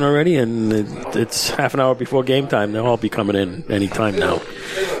rolled in already, and it's half an hour before game time. They'll all be coming in any time now.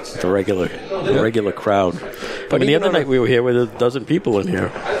 The regular crowd. But the even other on a- night we were here with a dozen people in here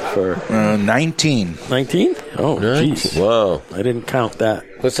for 19. 19. Oh, jeez. Wow. I didn't count that.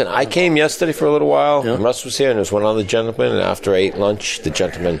 Listen, I came yesterday for a little while. Yeah. And Russ was here, and there was one other gentleman. And after I ate lunch, the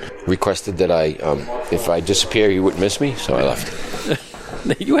gentleman requested that if I disappear, he wouldn't miss me, so I left.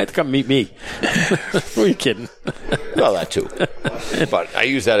 You had to come meet me. Who are you kidding? Well, that too. But I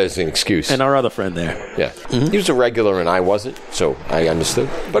use that as an excuse. And our other friend there. Yeah. He was a regular, and I wasn't, so I understood.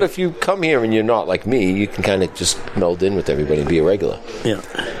 But if you come here and you're not like me, you can kind of just meld in with everybody and be a regular. Yeah.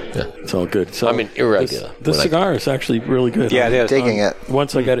 Yeah. It's all good. So I mean, irregular. The When I- cigar is actually really good. Yeah, it is. Digging it.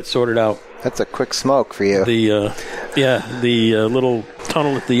 Once I got it sorted out, That's a quick smoke for you. the little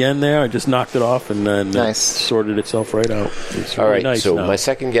tunnel at the end there, I just knocked it off and then Nice. it sorted itself right out. It's All really right, nice so now. my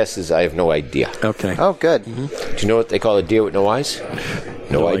second guess is I have no idea. Okay. Oh, good. Do you know what they call a deer with no eyes?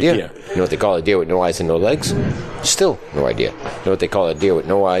 No idea. idea. You know what they call a deer with no eyes and no legs? Still no idea. You know what they call a deer with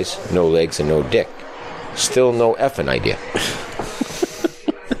no eyes, no legs, and no dick? Still no effing idea.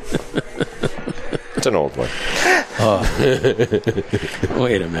 It's an old one.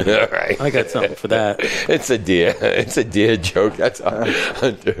 Wait a minute. All right. I got something for that. It's a deer. It's a deer joke. That's all.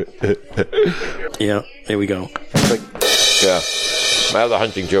 Yeah, there we go. Yeah. My other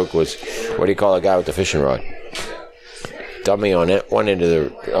hunting joke was, what do you call a guy with the fishing rod? Dummy on it, one end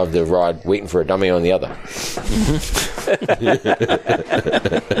of the rod, waiting for a dummy on the other.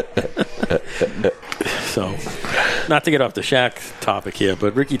 So, not to get off the shack topic here,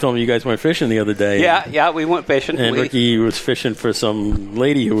 but Ricky told me you guys went fishing the other day. Yeah, we went fishing. And Ricky was fishing for some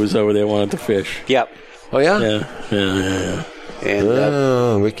lady who was over there wanted to fish. Yep. Oh, yeah? Yeah. And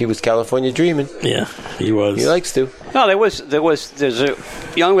Oh, Ricky was California dreaming. Yeah, he was. He likes to. no, there's a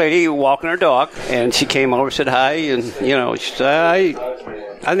young lady walking her dog, and she came over, said hi, and she said,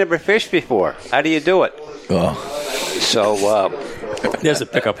 I never fished before. How do you do it? Oh, So There's a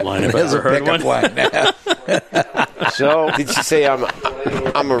pickup line. If I there's a ever heard pickup one. line. so Did she say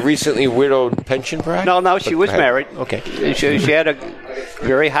I'm a recently widowed pension bride? no, she was married. Okay. And she had a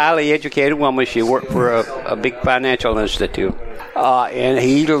very highly educated woman. She worked for a big financial institute. And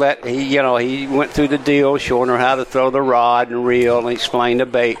he went through the deal, showing her how to throw the rod and reel and explain the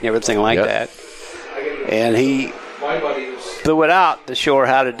bait and everything like Yep. that. And he threw it out to show her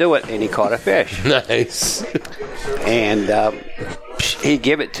how to do it, and he caught a fish. Nice. And he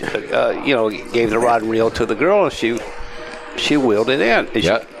gave it to, gave the rod and reel to the girl, and she wheeled it in. And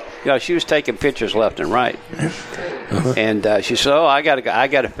Yep. she was taking pictures left and right. And she said, "Oh, I got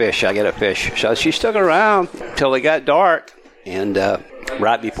a fish. I got a fish." So she stuck around till it got dark, and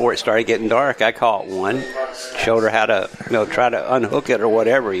right before it started getting dark, I caught one. Showed her how to, try to unhook it or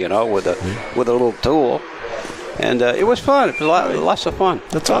whatever, with a little tool. And it was fun. It was lots of fun.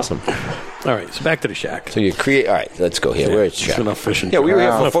 That's awesome. All right, so back to the shack. So you create. All right, let's go here. We're at shack. Enough fishing. Yeah, we were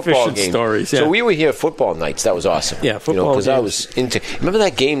here for Enough football fishing games. stories. Yeah. So we were here football nights. That was awesome. Yeah, football because I games. was into. Remember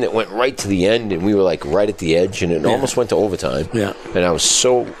that game that went right to the end, and we were like right at the edge, and it almost went to overtime. Yeah. And I was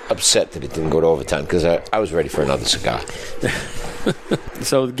so upset that it didn't go to overtime because I was ready for another cigar.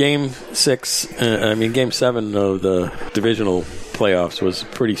 So game 7 of the divisional playoffs was a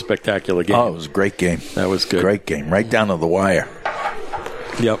pretty spectacular game. Oh, it was a great game. That was good. Great game, right down to the wire.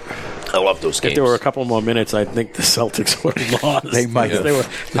 Yep. I love those games. If there were a couple more minutes, I think the Celtics would have lost. They might have.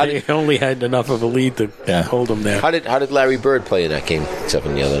 They only had enough of a lead to hold them there. How did Larry Bird play in that game? Except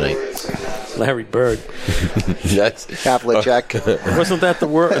for the other night. Larry Bird. That's Havlicek. Wasn't that the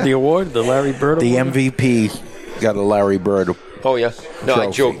award? The Larry Bird The award? MVP got a Larry Bird. Oh yeah. No, I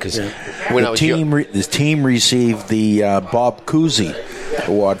Trophy. joke because when I was young, The team received the Bob Cousy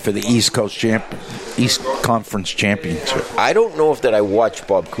Award for the East Conference Championship. I don't know if that I watched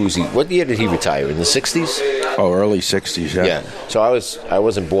Bob Cousy. What year did he retire? In the 60s? Oh, early 60s, yeah. Yeah. So I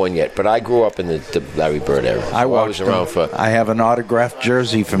wasn't born yet, but I grew up in the Larry Bird era. So I was watched around him. for. I have an autographed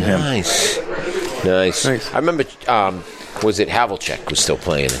jersey from him. Nice. Nice. I remember. Was it Havlicek was still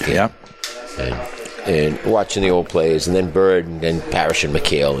playing at the Yeah. end? And watching the old players, and then Bird, and then Parrish and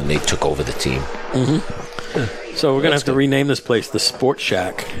McHale, and they took over the team. So we're going to have to rename this place the Sports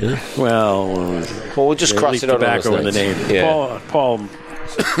Shack. Well, we'll just cross it out on tobacco in the those name. nights. Yeah. Paul.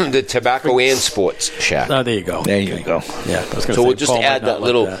 The Tobacco and Sports Shack. Oh, there you go. There you go. Yeah. I was gonna So say, we'll just Paul add might not that like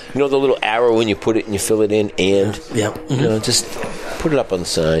little, that. the little arrow when you put it and you fill it in, and Yep. just put it up on the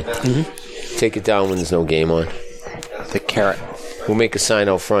sign. Take it down when there's no game on. The carrot. We'll make a sign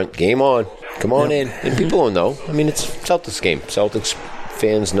out front. Game on. Come on in. And people will know. I mean, it's Celtics game. Celtics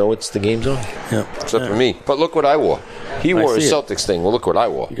fans know it's the game's on. Yeah. Except for me. But look what I wore. He wore a see it. Celtics thing. Well, look what I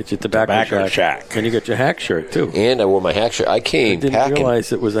wore. You get your tobacco shack. And you get your hack shirt, too. And I wore my hack shirt. I came I didn't packing.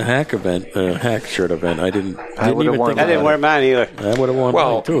 realize it was a hack event, a hack shirt event. I didn't would've even worn think I didn't about wear it. mine either. I would have worn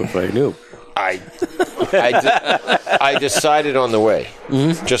Well- mine, too, if I knew. I decided on the way.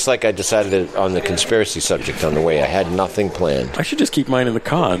 Just like I decided on the conspiracy subject on the way. I had nothing planned. I should just keep mine in the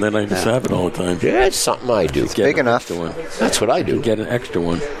car, and then I just have it all the time. Yeah, it's something I do. Get Big an enough. extra one. That's what I do. Get an extra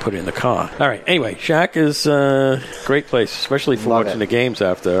one, put it in the car. All right. Anyway, Shack is a great place, especially for Love watching it. the games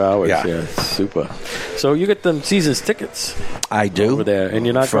after hours. Yeah. It's super. So you get them seasons tickets I do. over there, and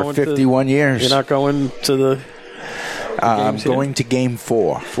you're not for going 51 years. You're not going to the I'm games here? going to Game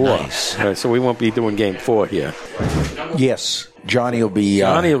 4. 4. Nice. All right, so we won't be doing game 4 here. Yes, Johnny will be.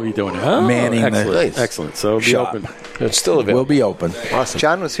 Johnny will be doing it. Oh, manning the- excellent. Nice. Excellent. So it'll be Shop. open. It's still available. We'll be open. Awesome.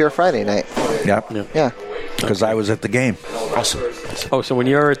 John was here Friday night. Yep. Yeah. Yeah. Because I was at the game. Awesome. Oh, so when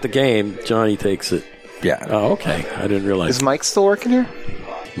you're at the game, Johnny takes it. Yeah. Oh, okay. I didn't realize. Is Mike still working here?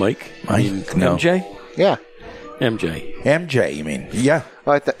 Mike? Mike? No. MJ? Yeah. MJ. MJ, you mean? Yeah.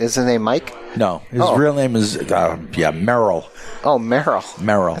 Oh, is his name Mike? No. His Oh. real name is, Merrill. Oh, Merrill.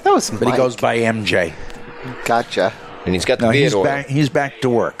 Merrill. I thought it was But he Mike. goes by MJ. Gotcha. And he's got the No, beard he's oil. back. He's back to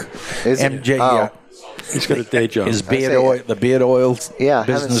work. Is he? MJ. Oh. He's got a day job. His beard say- oil. The beard oil Yeah, I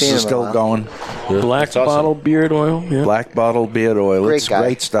haven't business seen him is in a still while. going. Black That's awesome. bottle beard oil. Yeah. Black bottle beard oil. Great It's guy.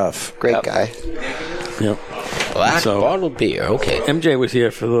 great stuff. Great Yep. guy. Yep. Black So- bottled beer. Okay. MJ was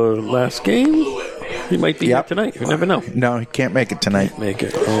here for the last game. He might be Yep. here tonight. You never know. No, he can't make it tonight. Make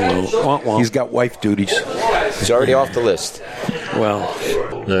it. Oh, well. Wah, wah. He's got wife duties. He's already off the list. Well,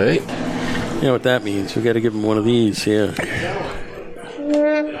 All right. you know what that means. We got to give him one of these here.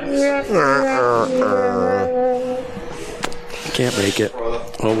 Can't make it.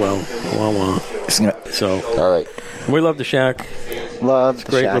 Oh, well. Wah, wah. So, All right. we love the Shack. Love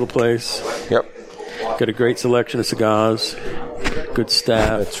the Great Shack. little place. Yep. Got a great selection of cigars. Good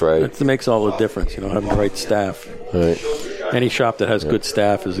staff. That's right. That makes all the difference, having the right staff. All right. Any shop that has good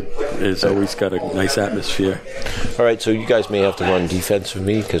staff is always got a nice atmosphere. All right. So you guys may have to run defense for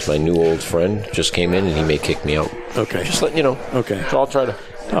me because my new old friend just came in and he may kick me out. Okay. Just letting you know. Okay. So I'll try to.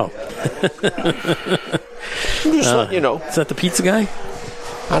 Oh, Just letting you know. is that the pizza guy?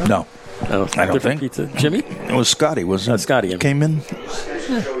 No, Oh, I don't different think. pizza. Jimmy? it was Scotty, wasn't it? Scotty. Came in.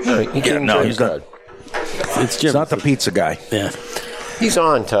 All right. He came no, to he's the not. crowd. It's Jimmy. It's not the pizza guy. Yeah. He's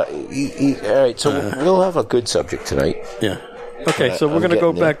on. All right. So we'll have a good subject tonight. Yeah. Okay, so we're I'm going to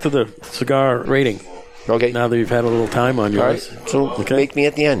go getting there. back to the cigar rating Okay. now that you've had a little time on All yours. right. So Okay. make me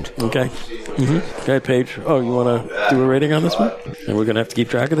at the end. Okay. Mm-hmm. Okay, Paige. Oh, you want to do a rating on this one? And we're going to have to keep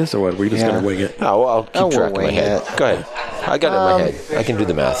track of this, or what? We're just Yeah. going to wing it? Oh, well, I'll keep Oh, we'll track of my wing head. it. Go ahead. I got it in my head. I can do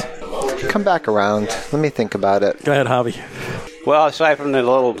the math. Come back around. Let me think about it. Go ahead, Javi. Well, aside from the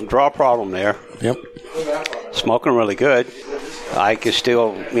little draw problem there, Yep. smoking really good. I can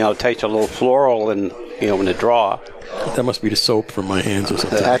still, taste a little floral in the draw. That must be the soap from my hands or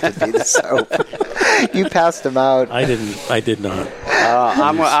something. That had to be the soap. You passed them out. I did not.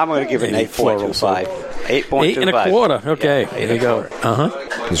 I'm going to give it an Any floral 8.25. 8.25. 8 1/4. Okay, Yeah, there you go.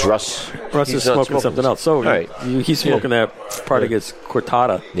 Because Russ Russ is he's not smoking something else. So All right. he's smoking that Partagas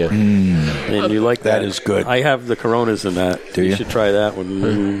Cortada, Yeah. and you like that. That is good. I have the Coronas in that. Do you? should try that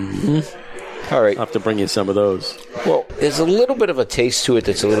one. All right. I'll have to bring you some of those. Well, there's a little bit of a taste to it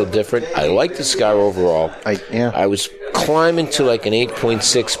that's a little different. I like the cigar overall. I was climbing to like an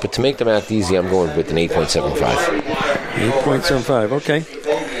 8.6, but to make the math easy, I'm going with an 8.75. 8.75. Okay.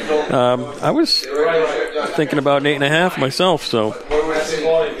 I was thinking about an 8.5 myself. So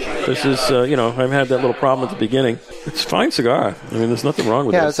this is, I've had that little problem at the beginning. It's a fine cigar. I mean, there's nothing wrong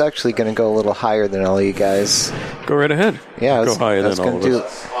with Yeah, I this. was actually going to go a little higher than all you guys. Go right ahead. Yeah, I go was, higher I was than all going of to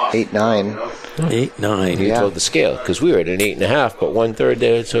us. do 8.9. 8.9. You Yeah. told the scale because we were at an 8.5, but 1/3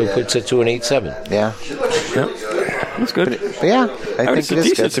 there, so it puts it to an 8.7. Yeah. Yep. That's good. But yeah, I think it's a it is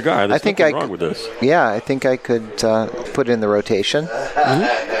decent good. cigar. There's I think nothing wrong with this. Yeah, I think I could put it in the rotation.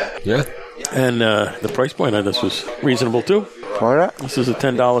 Yeah. And the price point on this was reasonable, too. All right. This is a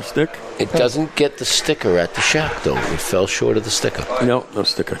 $10 stick. It doesn't get the sticker at the shack, though. It fell short of the sticker. No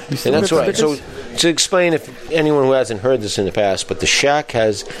sticker. You still And that's get right. So stickers? to explain, if anyone who hasn't heard this in the past, but the Shack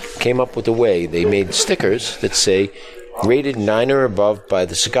came up with a way. They made stickers that say rated 9 or above by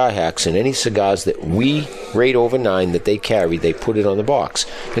the Cigar Hacks, and any cigars that we rate over 9 that they carry, they put it on the box.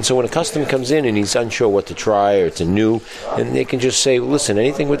 And so when a customer comes in and he's unsure what to try or it's a new, and they can just say, listen,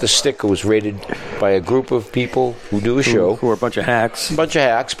 anything with the sticker was rated by a group of people who do a show. Who are a bunch of hacks. A bunch of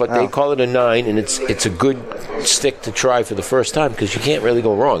hacks, but they call it a 9, and it's a good stick to try for the first time because you can't really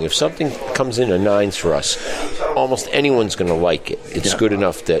go wrong. If something comes in a 9s for us, almost anyone's going to like it. It's good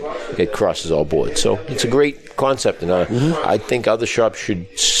enough that it crosses all boards. So it's a great concept, and I think other shops should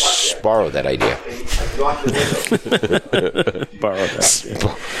borrow that idea. Borrow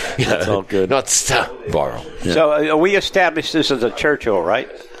that. Yeah, That's all good. Not borrow. Yeah. So we established this as a Churchill, right?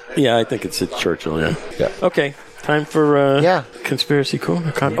 Yeah, I think it's a Churchill, yeah. Yeah. Okay, time for Yeah. Conspiracy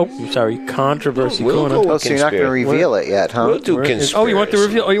Corner. Controversy We'll Corner. go Oh, so you're not going to reveal it yet, huh? We'll do Where is- conspiracy. Oh, you want the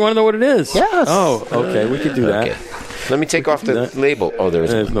reveal? Oh, you want to know what it is? Yes. Oh, okay, we could do that. Okay. Let me take off the that. label. Oh, there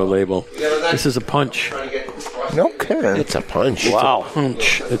is There's no label. This is a punch. No kidding. It's a punch. Wow.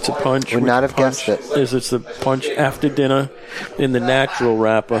 Punch. It's a punch. Would Which not have punch guessed it. Is it's the punch after dinner in the natural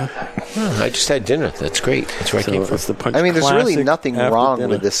wrapper. I just had dinner. That's great. That's where I So came from. it's the punch. I mean, there's really Classic nothing after wrong dinner.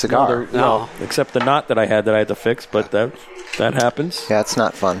 with this cigar. No, except the knot that I had to fix, but that happens. Yeah, it's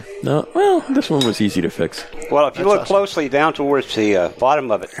not fun. No, well, this one was easy to fix. Well, if you look closely down towards the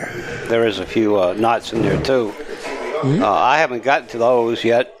bottom of it, there is a few knots in there, too. I haven't gotten to those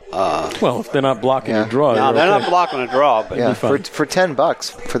yet. Well, if they're not blocking Yeah. the draw, No, you're they're okay. not blocking a draw, but Yeah, fine. for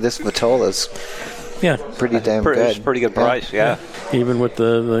 $10 for this Vitola's Yeah, pretty damn good. it's a pretty good price, yeah. even with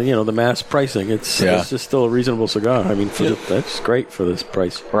the mass pricing, it's just still a reasonable cigar. I mean, that's great for this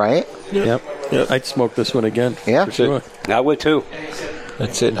price. Right? Yep. I'd smoke this one again. Yeah. for sure. I would, too.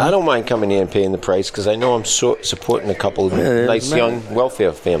 That's it. I don't mind coming in and paying the price because I know I'm supporting a couple of nice doesn't young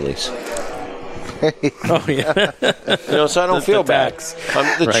welfare families. Oh yeah. So I don't feel bad. tax.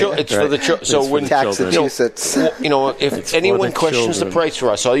 It's for the children. So when Massachusetts. if anyone the questions the children. price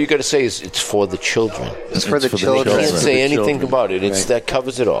for us, all you got to say is it's for the children. It's for the You children. can't say the anything children. about it. That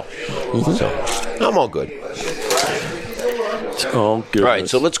covers it all. So I'm all good. It's all good. All right,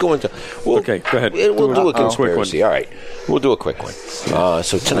 so let's go into. Okay, go ahead. We'll do a quick one. conspiracy. All right, we'll do a quick one.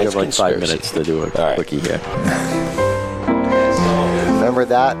 So We tonight's have like 5 conspiracy. minutes to do a All right. quickie here. Remember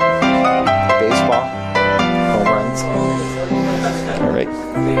that? Baseball? Home runs? All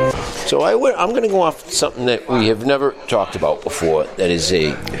right. So I'm going to go off something that we have never talked about before. That is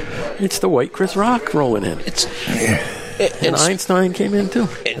It's the white Chris Rock rolling in. And Einstein came in too.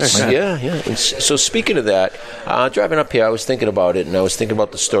 Yeah. And so speaking of that, driving up here, I was thinking about it, and I was thinking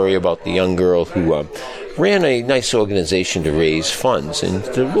about the story about the young girl who ran a nice organization to raise funds, and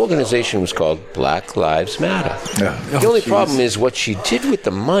the organization was called Black Lives Matter. The only problem is what she did with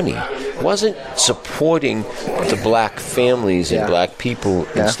the money wasn't supporting the black families and black people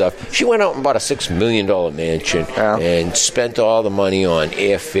and stuff. She went out and bought a $6 million mansion and spent all the money on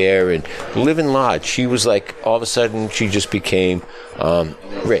airfare and living large. She was like, all of a sudden, she just became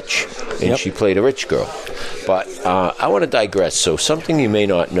rich, and she played a rich girl. But I want to digress. So something you may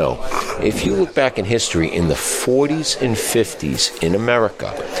not know. If you look back in history, in the 40s and 50s in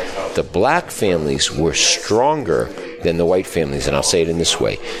America, the black families were stronger than the white families, and I'll say it in this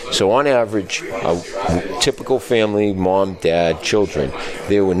way. So on average, a typical family, mom, dad, children,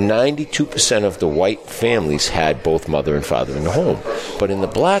 there were 92% of the white families had both mother and father in the home. But in the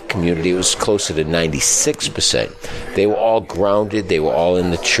black community, it was closer to 96%. They were all grounded. They were all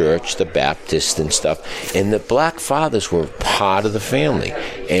in the church, the Baptist and stuff. And the black fathers were part of the family.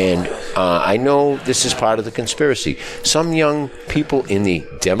 And I know this is part of the conspiracy. Some young people in the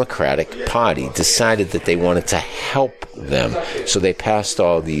Democratic Party decided that they wanted to help them. So they passed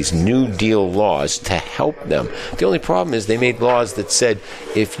all these New Deal laws to help them. The only problem is they made laws that said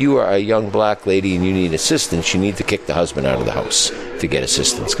if you are a young black lady and you need assistance, you need to kick the husband out of the house to get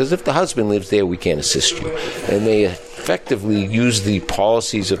assistance. Because if the husband lives there, we can't assist you. And they effectively used the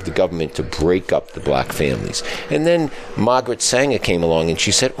policies of the government to break up the black families. And then Margaret Sanger came along and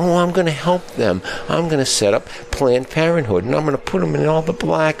she said, oh, I'm going to help them. I'm going to set up Planned Parenthood and I'm going to put them in all the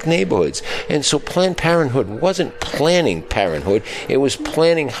black neighborhoods. And so Planned Parenthood wasn't planning parenthood. It was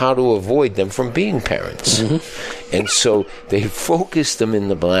planning how to avoid them from being parents. Mm-hmm. And so they focused them in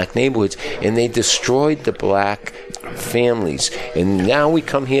the black neighborhoods and they destroyed the black families. And now we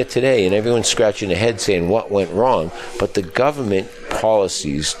come here today and everyone's scratching their head saying what went wrong, but the government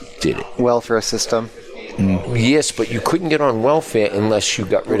policies did it. Welfare system. Yes, but you couldn't get on welfare unless you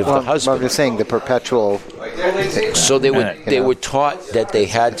got rid of the husband. I'm just saying the perpetual. So they were taught that they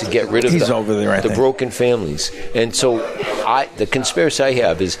had to get rid of the broken families. And so the conspiracy I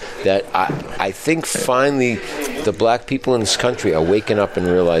have is that I think finally the black people in this country are waking up and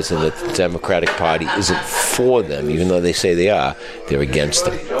realizing that the Democratic Party isn't for them, even though they say they are. They're against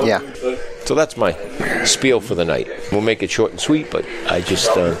them. Yeah. So that's my spiel for the night. We'll make it short and sweet, but I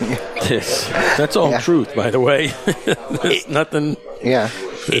just... That's all truth, by the way. There's nothing... Yeah.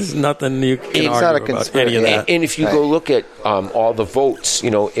 There's nothing you can argue about any of that. And if you go look at all the votes,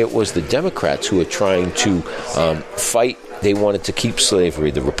 it was the Democrats who were trying to fight. They wanted to keep slavery.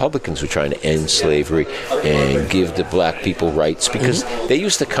 The Republicans were trying to end slavery and give the black people rights because they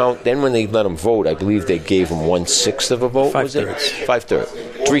used to count. Then when they let them vote, I believe they gave them 1/6 of a vote. 5/3. 5/3.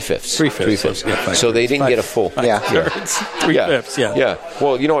 3/5. 3/5. Yeah, so they didn't get a full. 3/5. Yeah. Yeah.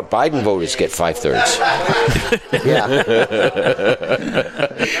 Well, you know what? Biden voters get 5/3. Yeah.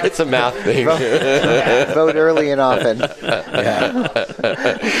 It's a math thing. Vote early and often.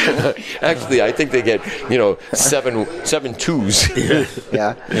 Actually, I think they get 7 twos.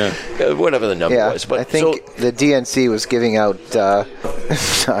 Yeah. Whatever the number was. But I think the DNC was giving out. I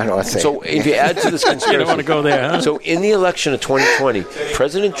don't want to say. So if you add to this conspiracy, you don't want to go there. Huh? So in the election of 2020,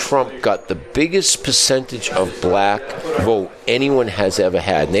 President Trump got the biggest percentage of black vote anyone has ever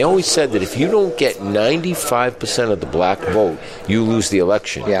had. And they always said that if you don't get 95% of the black vote, you lose the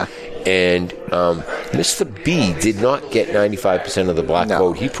election. Yeah. And Mr. B did not get 95% of the black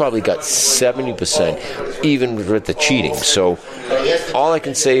vote. He probably got 70%, even with the cheating. So all I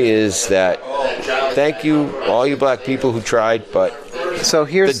can say is that thank you, all you black people who tried, but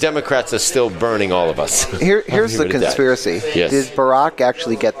the Democrats are still burning all of us. Here's the conspiracy. Yes. Did Barack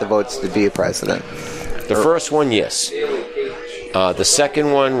actually get the votes to be a president? The first one, yes. The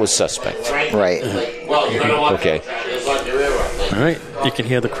second one was suspect. Right. Okay. All right. You can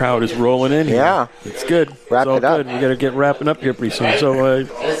hear the crowd is rolling in here. Yeah. It's good. Wrap it's all it up. good. We got to get wrapping up here pretty soon. So,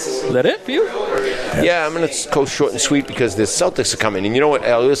 is that it for you? Yeah, I'm going to go short and sweet because the Celtics are coming. And you know what?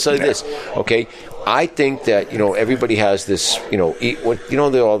 I'll say this, okay? I think that, everybody has this, there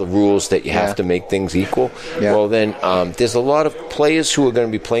are all the rules that you have to make things equal. Yeah. Well, then there's a lot of players who are going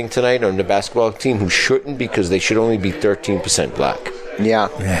to be playing tonight on the basketball team who shouldn't because they should only be 13% black. Yeah.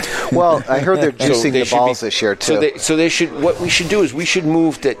 Well, I heard they're juicing the balls this year, too. So they should. What we should do is we should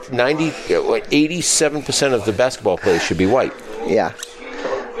move that 87% of the basketball players should be white. Yeah.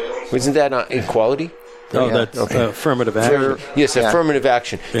 Isn't that equality? Oh, that's affirmative action. Yes, affirmative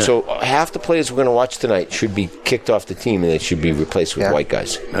action. Yeah. So half the players we're going to watch tonight should be kicked off the team and they should be replaced with white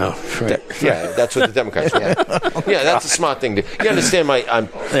guys. Oh, right. That's what the Democrats want. Yeah, that's a smart thing. You understand I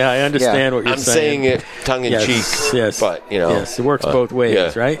understand what you're saying. I'm saying it tongue in cheek. Yes. But, Yes, it works both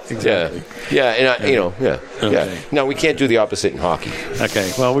ways, right? Exactly. Yeah, and Okay. No, we can't do the opposite in hockey.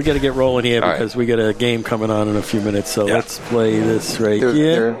 Okay, well, we got to get rolling here because we got a game coming on in a few minutes. So let's play this right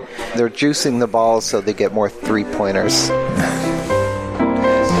here. They're juicing the balls so they get more 3-pointers.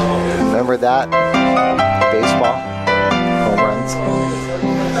 Remember that? Baseball? Home runs?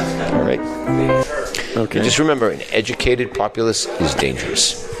 All right. Okay. And just remember, an educated populace is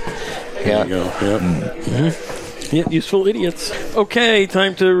dangerous. Yeah. There you go. Yep. Mm-hmm. Yeah, useful idiots. Okay,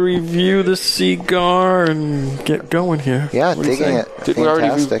 time to review the cigar and get going here. Yeah, digging it.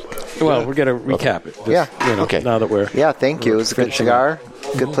 Fantastic. Well, we're going to recap it. Just, Okay. Now that we're... Yeah, thank you. It was a good cigar.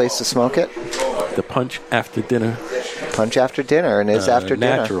 Good place to smoke it. The punch after dinner. Punch after dinner, and it's after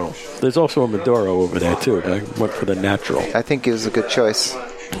dinner. Natural. There's also a Maduro over there, too. I went for the natural. I think it was a good choice.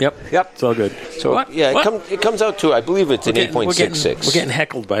 Yep. It's all good. So What? yeah, What? it comes out to, I believe it's an 8.66. We're getting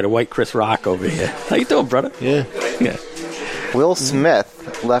heckled by the white Chris Rock over here. How you doing, brother? Yeah. Yeah. Will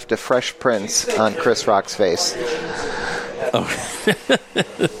Smith left a fresh prince on Chris Rock's face. I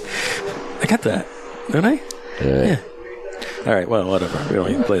got that, don't I? Yeah. All right, well, whatever. We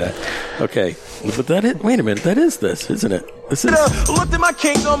don't even play that. Okay. But that is, wait a minute. That is this, isn't it? This is... Looked at my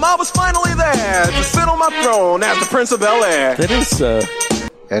kingdom, I was finally there to sit on my throne as the Prince of Bel-Air. That is...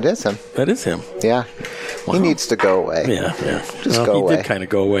 It is him. That is him. Yeah. Wow. He needs to go away. Yeah. Just well, go away. He did kind of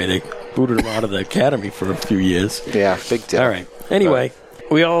go away. They booted him out of the academy for a few years. Yeah, big deal. All right. Anyway,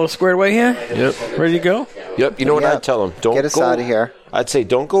 we all squared away here? Yep. Ready to go? Yep. You know what Yeah. I'd tell him? Don't Get us go out of here. I'd say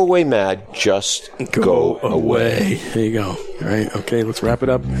don't go away mad. Just go away. There you go. All right. Okay, let's wrap it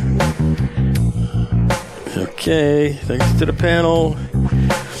up. Okay. Thanks to the panel.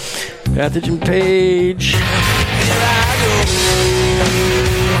 Pathogen Page.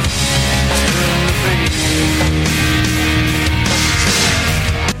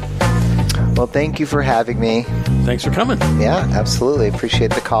 Well, thank you for having me. Thanks for coming. Yeah, absolutely.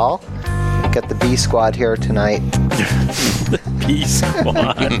 Appreciate the call. Got the B Squad here tonight. Peace.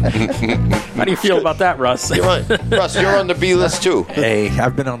 Squad. How do you feel about that, Russ? Russ, you're on the B list too. Hey,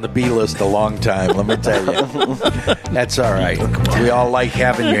 I've been on the B list a long time, let me tell you. That's all right. We all like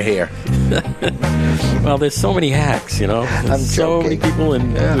having you here. Well, there's so many hacks, you know. There's I'm so joking. many people,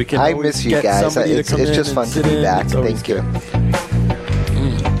 and we can I always miss you get guys. somebody It's to come in just and fun to sit be in. back. It's always Thank you.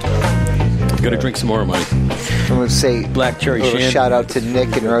 Gotta drink some more of mine. I'm going to say Black cherry a little shandy. shout out to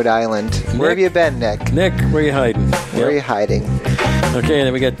Nick in Rhode Island. Where have you been, Nick? Nick, where you hiding? Where are you Yep. hiding? Okay,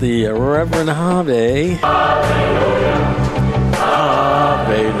 then we got the Reverend Harvey.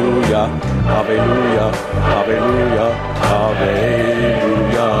 Hallelujah, hallelujah, hallelujah,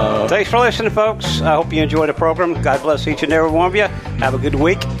 hallelujah. Thanks for listening, folks. I hope you enjoyed the program. God bless each and every one of you. Have a good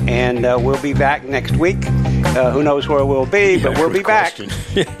week, and we'll be back next week. Who knows where we'll be, but we'll be back.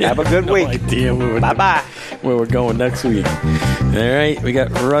 Have a good week. No idea Bye-bye. where we're going next week. All right, we got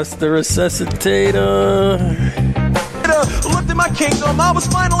Russ the Resuscitator. Looked at my kingdom, I was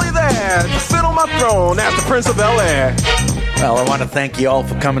finally there to sit on my throne as the Prince of Bel-Air. Well, I want to thank you all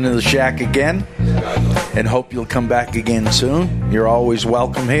for coming to the shack again and hope you'll come back again soon. You're always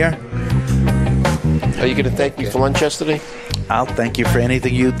welcome here. Are you going to thank me for lunch yesterday? I'll thank you for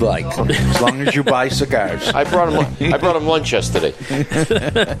anything you'd like, as long as you buy cigars. I brought him lunch yesterday.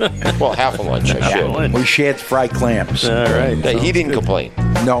 Well, half a lunch. I shared. We shared fried clams. All right. Hey, he didn't complain.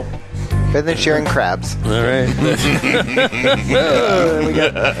 No. Better than sharing crabs. All right. We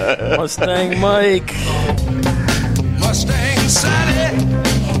got Mustang Mike. Mustang Sally.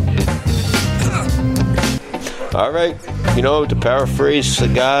 All right. You know, to paraphrase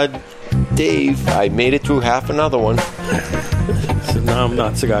Cigar Dave, I made it through half another one. No, I'm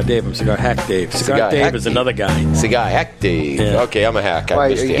not Cigar Dave. I'm Cigar Hack Dave. Cigar Cigar Dave Hack is Dave. another guy. Cigar Hack Dave. Yeah. Okay, I'm a hack. I Why, are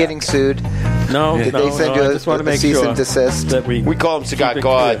missed you the getting hack. sued? No, Did no, they send no, you I just want to a make cease sure and desist? that we call him Cigar keep it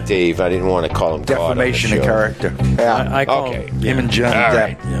God clear. Dave. I didn't want to call him Defamation of God on the character. Yeah. I call Okay. Him and Johnny All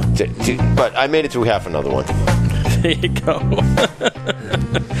Depp. right. But I made it through half another one. There you go.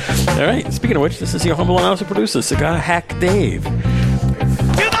 All right. Speaking of which, this is your humble announcer producer, Cigar Hack Dave. The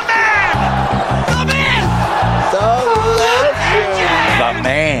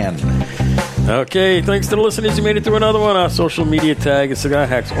man. Okay, thanks to the listeners who made it through another one. Our social media tag is Cigar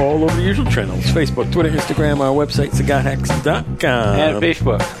Hacks all over the usual channels. Facebook, Twitter, Instagram, our website, cigarhacks.com. And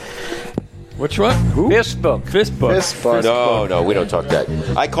Facebook. Which one? Who? Facebook. Fistbook. Fistbook. No, we don't talk that.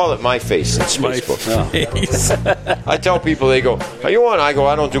 I call it My Face in Facebook. Face. I tell people, they go, are you on? I go,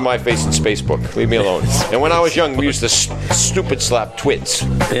 I don't do My Face in Facebook. Leave me alone. And when I was young, we used to stupid slap twits.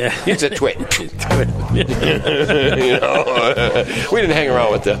 Yeah. It's a twit. You know, we didn't hang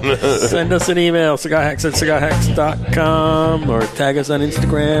around with them. Send us an email, cigarhacks@cigarhacks.com, or tag us on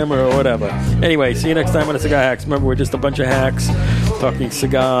Instagram or whatever. Anyway, see you next time on the Cigar Hacks. Remember, we're just a bunch of hacks talking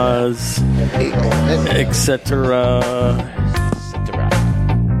cigars, etc.